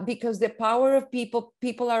 because the power of people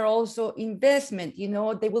are also investment, you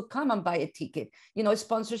know, they will come and buy a ticket. You know,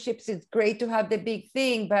 sponsorships, it's great to have the big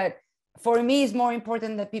thing, but for me, it's more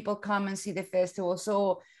important that people come and see the festival.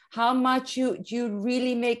 So how much you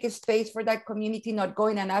really make a space for that community, not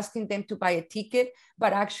going and asking them to buy a ticket,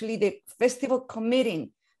 but actually the festival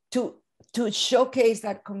committing to showcase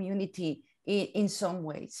that community in some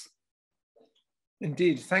ways.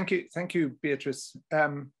 Indeed. Thank you, Beatrice.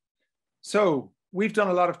 So we've done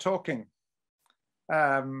a lot of talking.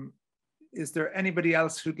 Is there anybody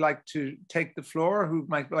else who'd like to take the floor, who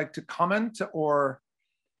might like to comment or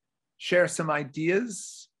share some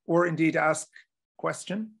ideas, or indeed ask a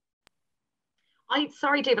question?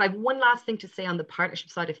 Sorry, David, I have one last thing to say on the partnership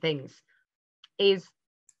side of things, is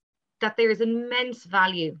that there is immense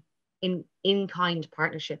value in in-kind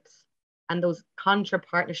partnerships and those contra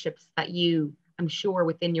partnerships that you, I'm sure,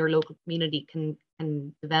 within your local community can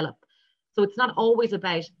develop. So it's not always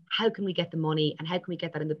about how can we get the money and how can we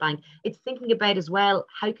get that in the bank. It's thinking about as well,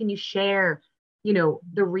 how can you share, you know,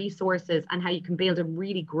 the resources and how you can build a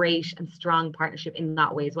really great and strong partnership in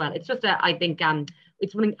that way as well. It's just I think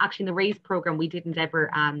it's something actually in the RAISE program we didn't ever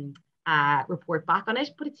report back on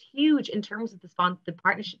it, but it's huge in terms of the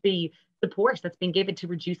partnership, the support that's been given to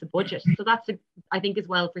reduce the budget. So that's I think as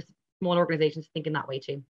well for small organizations to think in that way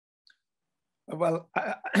too. Well,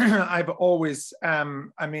 I've always, I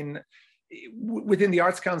mean, within the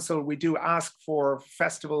Arts Council, we do ask for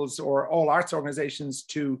festivals or all arts organizations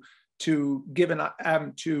to give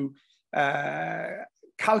to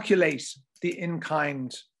calculate the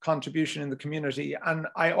in-kind contribution in the community. And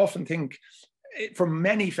I often think for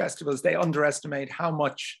many festivals, they underestimate how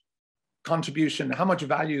much contribution, how much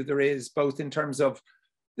value there is, both in terms of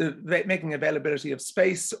the making availability of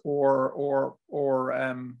space or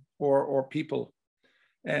people.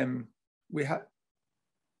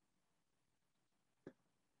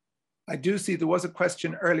 I do see there was a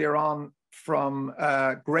question earlier on from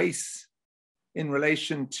Grace in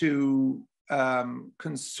relation to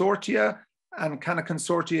consortia, and can a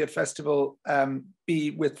consortia festival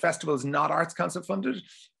be with festivals not Arts Council funded?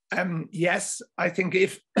 Yes, I think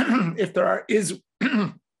if if there is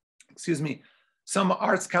excuse me, some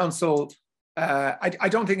Arts Council, I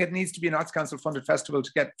don't think it needs to be an Arts Council funded festival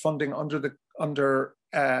to get funding under the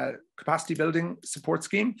capacity building support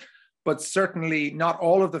scheme, but certainly not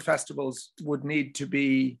all of the festivals would need to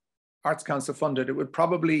be Arts Council funded. It would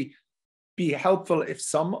probably be helpful if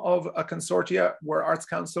some of a consortia were Arts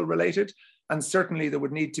Council related, and certainly there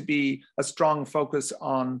would need to be a strong focus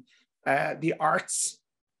on the arts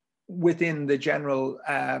within the general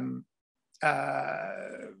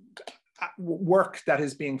work that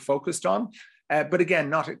is being focused on, but again,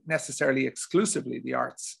 not necessarily exclusively the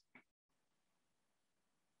arts.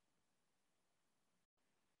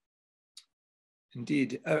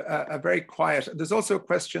 Indeed, a very quiet. There's also a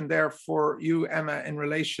question there for you, Emma, in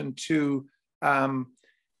relation to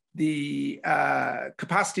the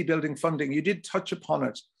capacity building funding. You did touch upon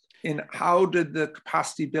it. In how did the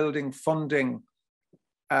capacity building funding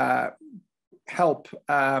help?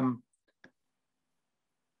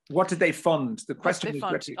 What did they fund? The question is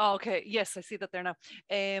really... Oh, okay, yes, I see that there now.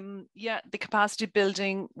 Yeah, the capacity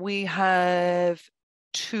building, we have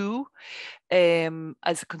two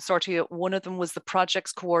as a consortia. One of them was the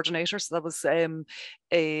projects coordinator, so that was a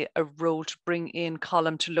role to bring in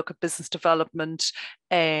Colm to look at business development,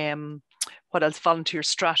 what else, volunteer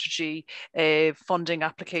strategy, funding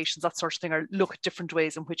applications, that sort of thing, or look at different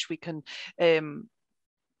ways in which we can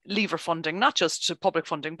lever funding, not just public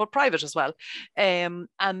funding, but private as well. And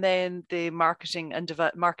then the marketing and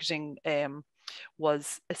marketing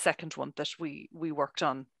was a second one that we worked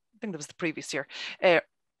on. I think that was the previous year.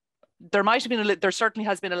 There might have been there certainly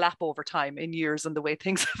has been a lap over time in years and the way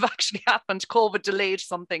things have actually happened. COVID delayed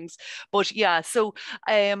some things, but yeah. So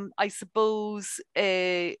I suppose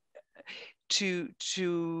I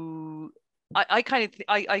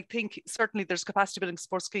think certainly there's capacity building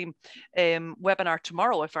support scheme webinar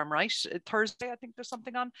tomorrow, if I'm right. Thursday, I think there's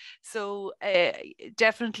something on. So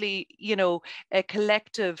definitely, you know, a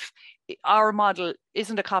collective. Our model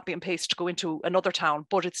isn't a copy and paste to go into another town,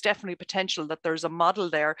 but it's definitely potential that there's a model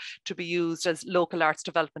there to be used as local arts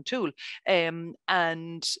development tool.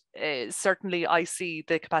 And certainly I see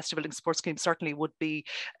the capacity building support scheme certainly would be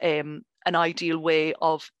an ideal way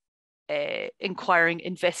of inquiring,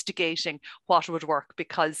 investigating what would work,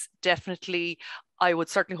 because definitely I would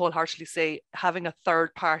certainly wholeheartedly say having a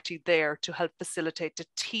third party there to help facilitate, to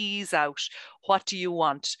tease out what do you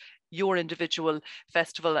want your individual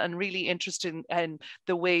festival, and really interesting in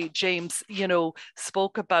the way James, you know,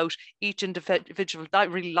 spoke about each individual. I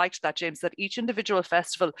really liked that, James, that each individual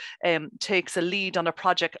festival takes a lead on a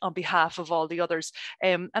project on behalf of all the others,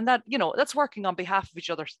 and that, you know, that's working on behalf of each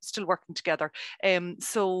other, still working together.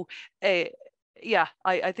 Yeah,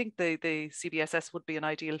 I think the CBSS would be an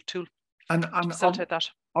ideal tool to facilitate that.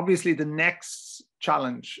 Obviously, the next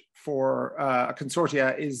challenge for a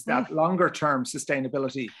consortia is that longer term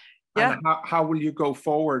sustainability. Yeah. And how will you go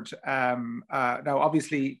forward? Now,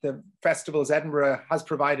 obviously, the Festivals Edinburgh has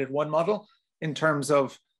provided one model in terms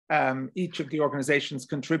of each of the organizations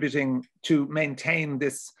contributing to maintain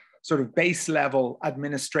this sort of base level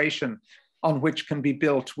administration on which can be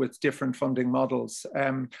built with different funding models.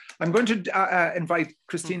 I'm going to invite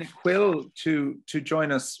Christina Quill to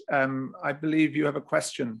join us. I believe you have a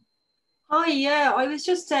question. Hi, yeah, I was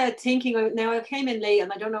just thinking, now I came in late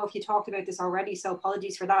and I don't know if you talked about this already, so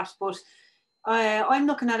apologies for that, but I'm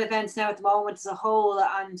looking at events now at the moment as a whole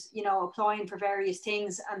and, you know, applying for various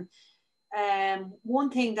things. And one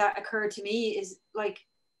thing that occurred to me is like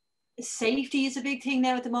safety is a big thing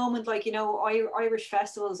now at the moment. Like, you know, Irish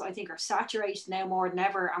festivals, I think, are saturated now more than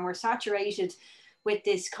ever, and we're saturated with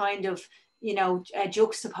this kind of, you know,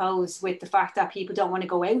 juxtaposed with the fact that people don't want to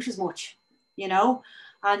go out as much, you know.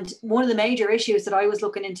 And one of the major issues that I was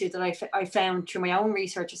looking into that I found through my own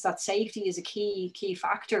research is that safety is a key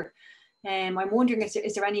factor. I'm wondering,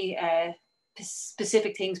 is there any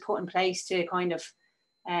specific things put in place to kind of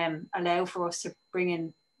allow for us to bring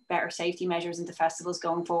in better safety measures into festivals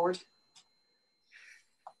going forward?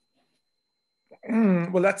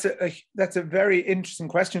 Well, that's a very interesting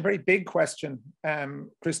question, very big question,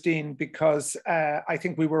 Christine, because I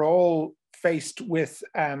think we were all faced with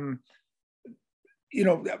you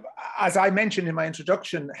know, as I mentioned in my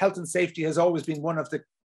introduction, health and safety has always been one of the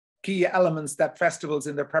key elements that festivals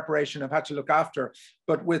in their preparation have had to look after.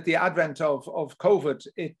 But with the advent of COVID,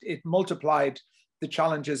 it multiplied the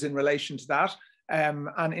challenges in relation to that.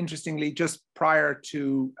 And interestingly, just prior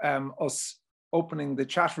to us opening the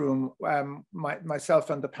chat room, myself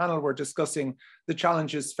and the panel were discussing the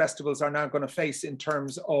challenges festivals are now going to face in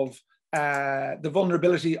terms of the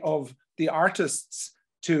vulnerability of the artists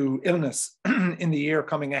to illness in the year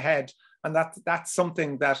coming ahead. And that's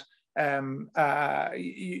something that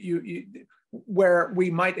where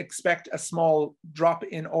we might expect a small drop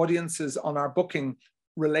in audiences on our booking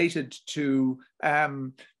related to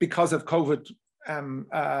because of COVID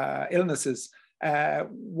illnesses.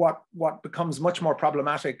 What becomes much more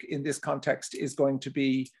problematic in this context is going to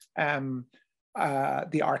be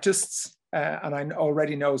the artists. And I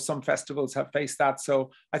already know some festivals have faced that.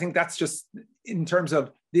 So I think that's just, in terms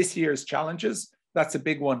of this year's challenges, that's a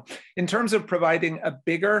big one. In terms of providing a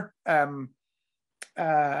bigger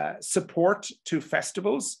support to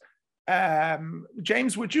festivals,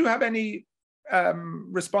 James, would you have any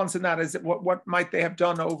response in that? Is it what might they have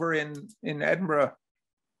done over in Edinburgh?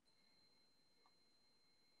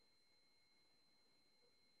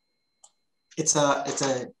 It's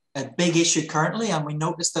a big issue currently, and we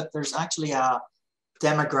noticed that there's actually a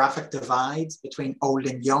demographic divide between old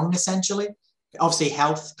and young, essentially. Obviously,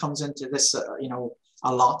 health comes into this, you know,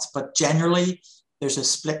 a lot, but generally there's a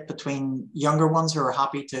split between younger ones who are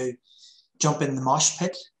happy to jump in the mosh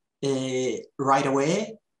pit right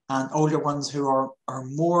away, and older ones who are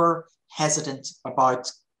more hesitant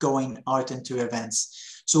about going out into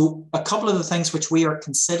events. So a couple of the things which we are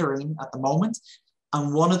considering at the moment,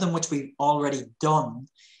 and one of them which we've already done,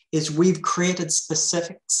 is we've created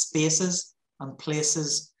specific spaces and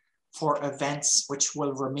places for events which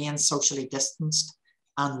will remain socially distanced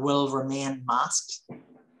and will remain masked.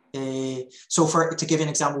 So to give you an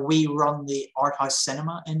example, we run the Art House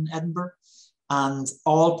Cinema in Edinburgh, and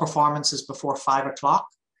all performances before 5 o'clock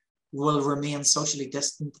will remain socially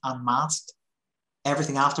distant and masked.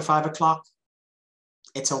 Everything after 5 o'clock,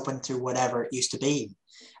 it's open to whatever it used to be.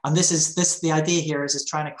 And the idea here is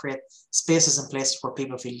trying to create spaces and places where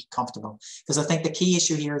people feel comfortable. Because I think the key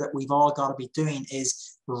issue here that we've all got to be doing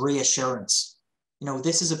is reassurance. You know,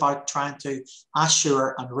 this is about trying to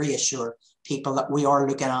assure and reassure people that we are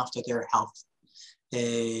looking after their health.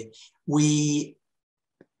 It's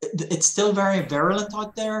still very virulent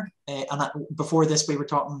out there. Before this, we were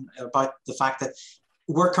talking about the fact that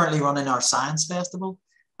we're currently running our science festival,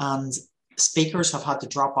 and speakers have had to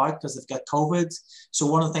drop out because they've got COVID. So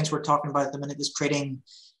one of the things we're talking about at the minute is creating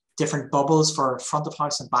different bubbles for front of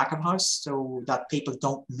house and back of house so that people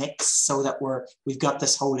don't mix, so that we've got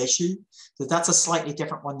this whole issue. So that's a slightly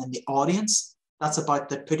different one than the audience. That's about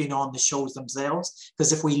the putting on the shows themselves,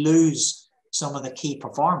 because if we lose some of the key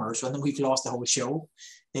performers, well, then we've lost the whole show.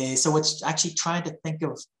 So it's actually trying to think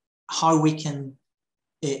of how we can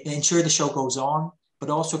ensure the show goes on, but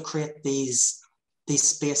also create these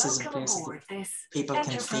spaces and places that people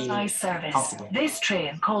can feel comfortable. This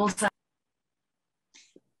train calls.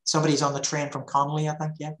 Somebody's on the train from Connolly, I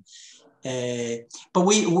think, yeah. But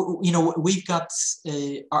we've got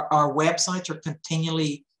our websites are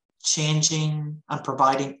continually changing and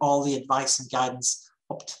providing all the advice and guidance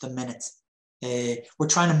up to the minute. We're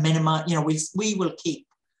trying to minimize. We will keep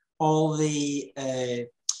all the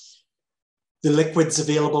liquids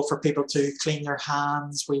available for people to clean their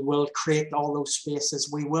hands. We will create all those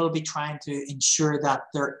spaces. We will be trying to ensure that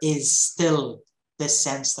there is still this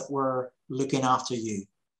sense that we're looking after you.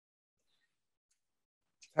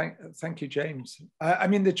 Thank you, James. I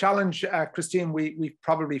mean, the challenge, Christine, we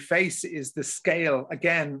probably face is the scale.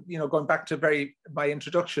 Again, going back to my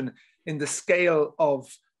introduction, in the scale of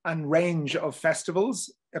and range of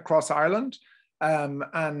festivals across Ireland. And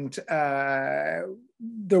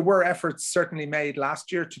there were efforts certainly made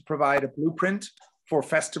last year to provide a blueprint for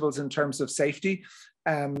festivals in terms of safety.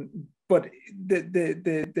 But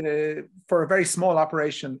for a very small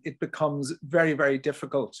operation, it becomes very, very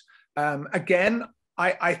difficult. Again,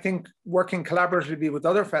 I think working collaboratively with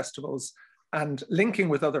other festivals and linking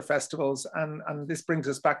with other festivals, and this brings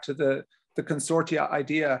us back to the consortia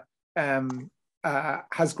idea, there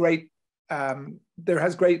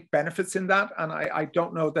has great benefits in that. And I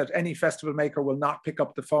don't know that any festival maker will not pick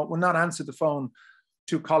up the phone, will not answer the phone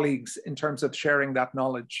to colleagues in terms of sharing that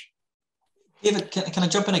knowledge. David, can I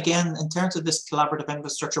jump in again? In terms of this collaborative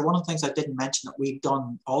infrastructure, one of the things I didn't mention that we've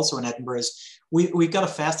done also in Edinburgh is we've got a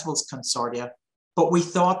festivals consortia, but we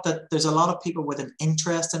thought that there's a lot of people with an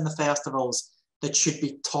interest in the festivals that should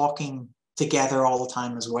be talking together all the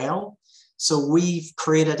time as well. So we've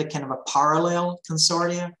created a kind of a parallel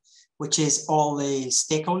consortia, which is all the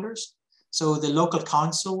stakeholders. So the local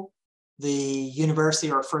council, the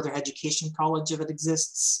university or further education college, if it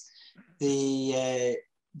exists, the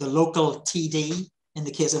local TD in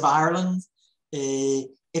the case of Ireland,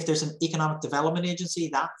 if there's an economic development agency,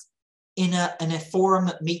 that in a forum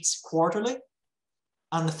that meets quarterly,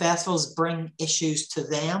 and the festivals bring issues to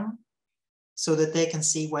them so that they can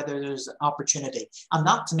see whether there's an opportunity. And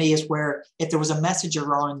that to me is where, if there was a message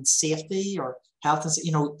around safety or health,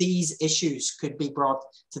 these issues could be brought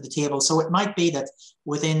to the table. So it might be that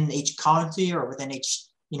within each county or within each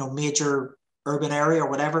major urban area or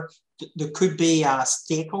whatever, there could be a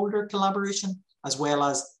stakeholder collaboration as well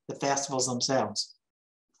as the festivals themselves.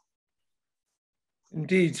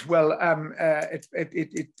 Indeed. Well,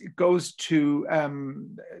 it goes to,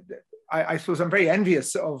 I suppose I'm very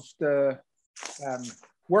envious of the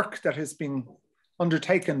work that has been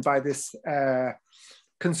undertaken by this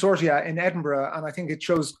consortia in Edinburgh. And I think it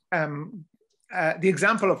shows the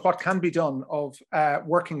example of what can be done of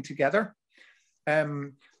working together.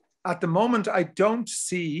 At the moment, I don't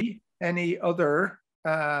see any other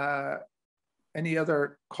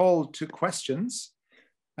call to questions.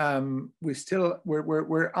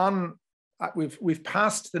 We're on. We've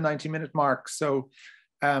passed the 90-minute mark, so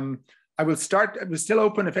I will start. It was still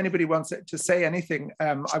open if anybody wants to say anything.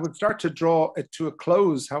 I would start to draw it to a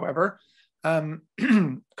close. However,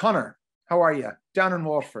 Conor, how are you down in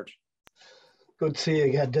Waterford? Good to see you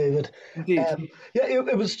again, David. Indeed. Yeah,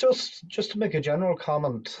 it was just to make a general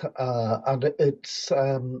comment, and it's.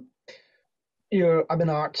 I'm an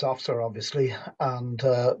arts officer, obviously, and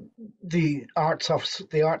the arts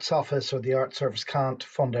office or the arts service can't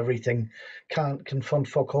fund everything, can fund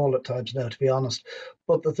fuck all at times now, to be honest.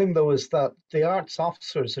 But the thing though is that the arts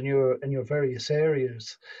officers in your various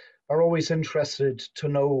areas are always interested to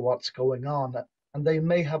know what's going on, and they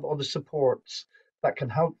may have other supports that can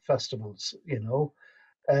help festivals, you know.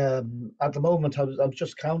 At the moment, I'm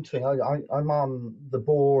just counting. I'm on the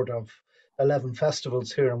board of 11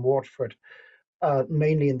 festivals here in Waterford,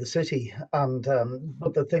 mainly in the city. And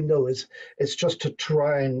but the thing though is, it's just to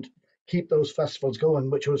try and keep those festivals going,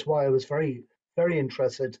 which was why I was very, very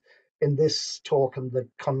interested in this talk and the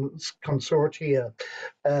consortia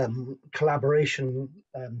collaboration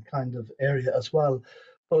kind of area as well.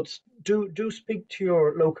 But do speak to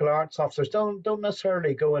your local arts officers. Don't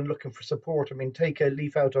necessarily go and looking for support. I mean, take a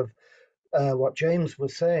leaf out of what James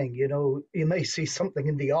was saying. You know, you may see something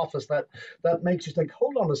in the office that makes you think,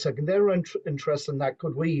 hold on a second, they're interested in that.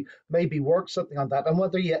 Could we maybe work something on that? And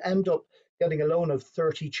whether you end up getting a loan of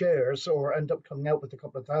 30 chairs or end up coming out with a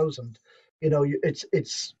couple of thousand, you know,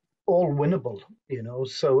 it's all winnable, you know.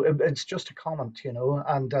 So it's just a comment, you know,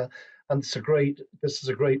 and this is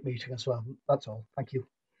a great meeting as well. That's all. Thank you.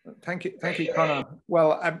 Thank you, Conor.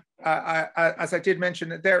 Well, as I did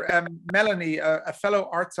mention there, Melanie, a fellow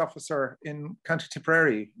arts officer in County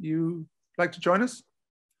Tipperary, you like to join us?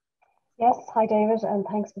 Yes, hi David, and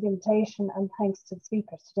thanks for the invitation, and thanks to the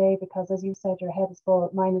speakers today, because as you said, your head is full.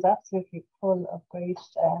 Mine is absolutely full of great,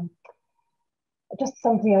 just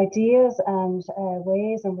some of the ideas and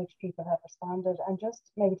ways in which people have responded. And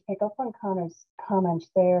just maybe to pick up on Conor's comment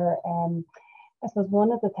there, I suppose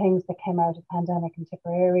one of the things that came out of the pandemic in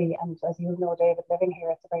Tipperary, and as you know, David, living here,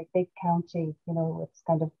 it's a very big county, you know, it's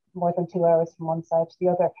kind of more than 2 hours from one side to the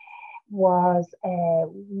other, was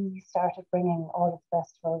we started bringing all of the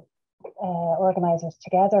festival organisers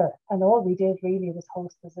together, and all we did really was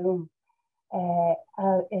host the Zoom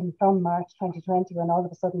from March 2020, when all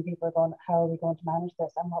of a sudden people were going, how are we going to manage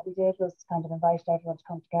this? And what we did was kind of invite everyone to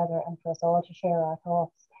come together and for us all to share our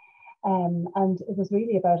thoughts. And it was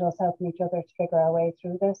really about us helping each other to figure our way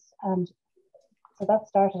through this. And so that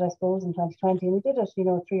started, I suppose, in 2020. And we did it, you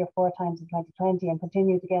know, 3 or 4 times in 2020 and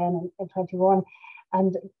continued again in 21.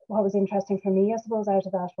 And what was interesting for me, I suppose, out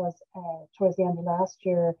of that was towards the end of last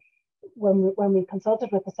year, when we consulted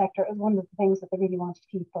with the sector, it was one of the things that they really wanted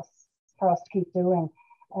to for us to keep doing.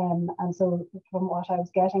 And so from what I was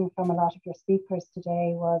getting from a lot of your speakers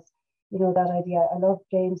today was, you know, that idea. I love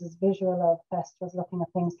James's visual of festivals looking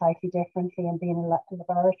at things slightly differently and being a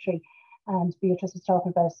laboratory. And Beatrice was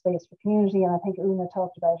talking about space for community, and I think Una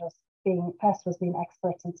talked about us being festivals being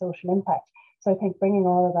experts in social impact. So I think bringing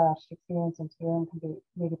all of that experience into the room can be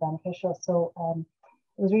really beneficial. So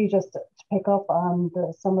it was really just to pick up on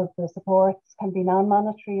some of the supports can be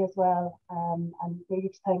non-monetary as well, and really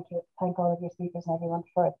to thank all of your speakers and everyone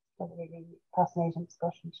for the really fascinating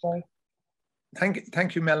discussion today.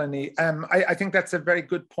 Thank you, Melanie. I think that's a very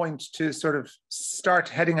good point to sort of start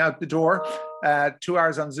heading out the door. 2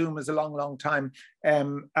 hours on Zoom is a long, long time.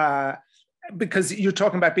 Because you're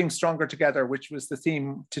talking about being stronger together, which was the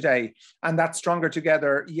theme today. And that stronger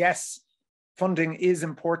together, yes, funding is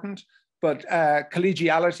important, but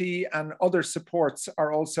collegiality and other supports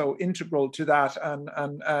are also integral to that.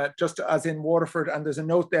 And just as in Waterford, and there's a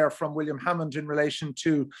note there from William Hammond in relation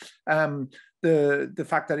to the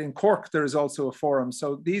fact that in Cork there is also a forum.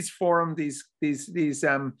 So these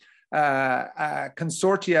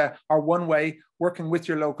consortia are one way, working with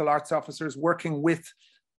your local arts officers, working with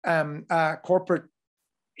corporate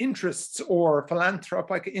interests or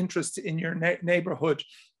philanthropic interests in your neighborhood.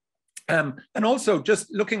 And also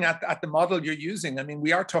just looking at the model you're using. I mean,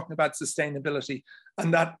 we are talking about sustainability,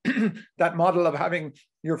 and that that model of having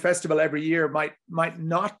your festival every year might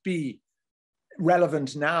not be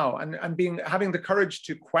relevant now, and having the courage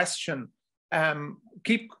to question,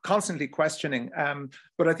 keep constantly questioning.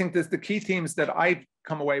 But I think the key themes that I've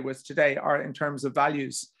come away with today are in terms of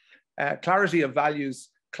values, clarity of values,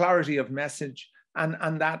 clarity of message,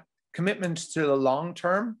 and that commitment to the long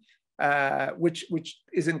term, which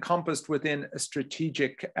is encompassed within a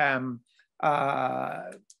strategic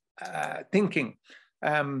thinking.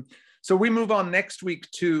 So we move on next week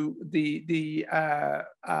to the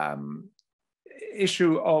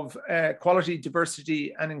issue of quality,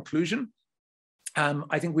 diversity, and inclusion.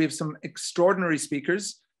 I think we have some extraordinary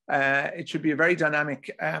speakers. It should be a very dynamic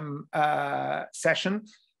session.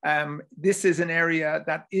 This is an area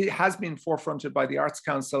that has been forefronted by the Arts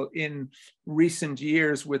Council in recent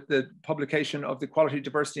years with the publication of the Quality,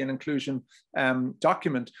 Diversity and Inclusion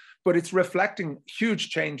document, but it's reflecting huge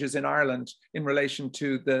changes in Ireland in relation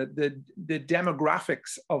to the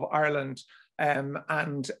demographics of Ireland, and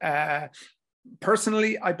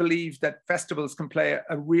Personally, I believe that festivals can play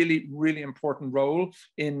a really, really important role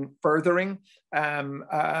in furthering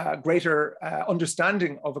a greater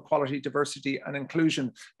understanding of equality, diversity, and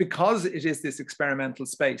inclusion, because it is this experimental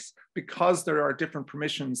space, because there are different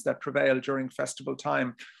permissions that prevail during festival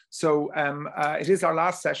time. So it is our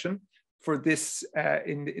last session for this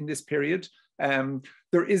in this period.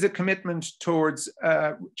 There is a commitment towards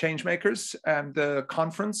Changemakers, the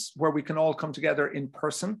conference where we can all come together in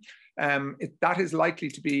person. That is likely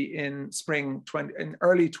to be in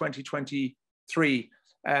early 2023,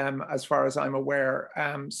 as far as I'm aware.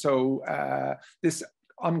 So this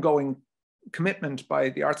ongoing commitment by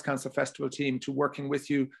the Arts Council Festival team to working with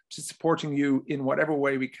you, to supporting you in whatever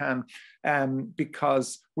way we can,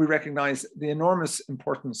 because we recognize the enormous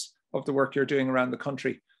importance of the work you're doing around the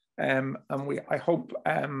country. And I hope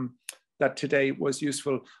that today was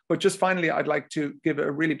useful. But just finally, I'd like to give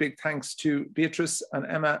a really big thanks to Beatrice and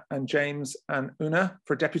Emma and James and Una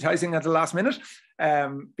for deputizing at the last minute,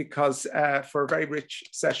 because for a very rich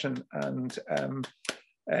session. And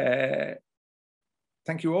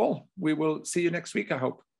thank you all. We will see you next week, I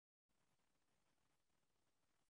hope.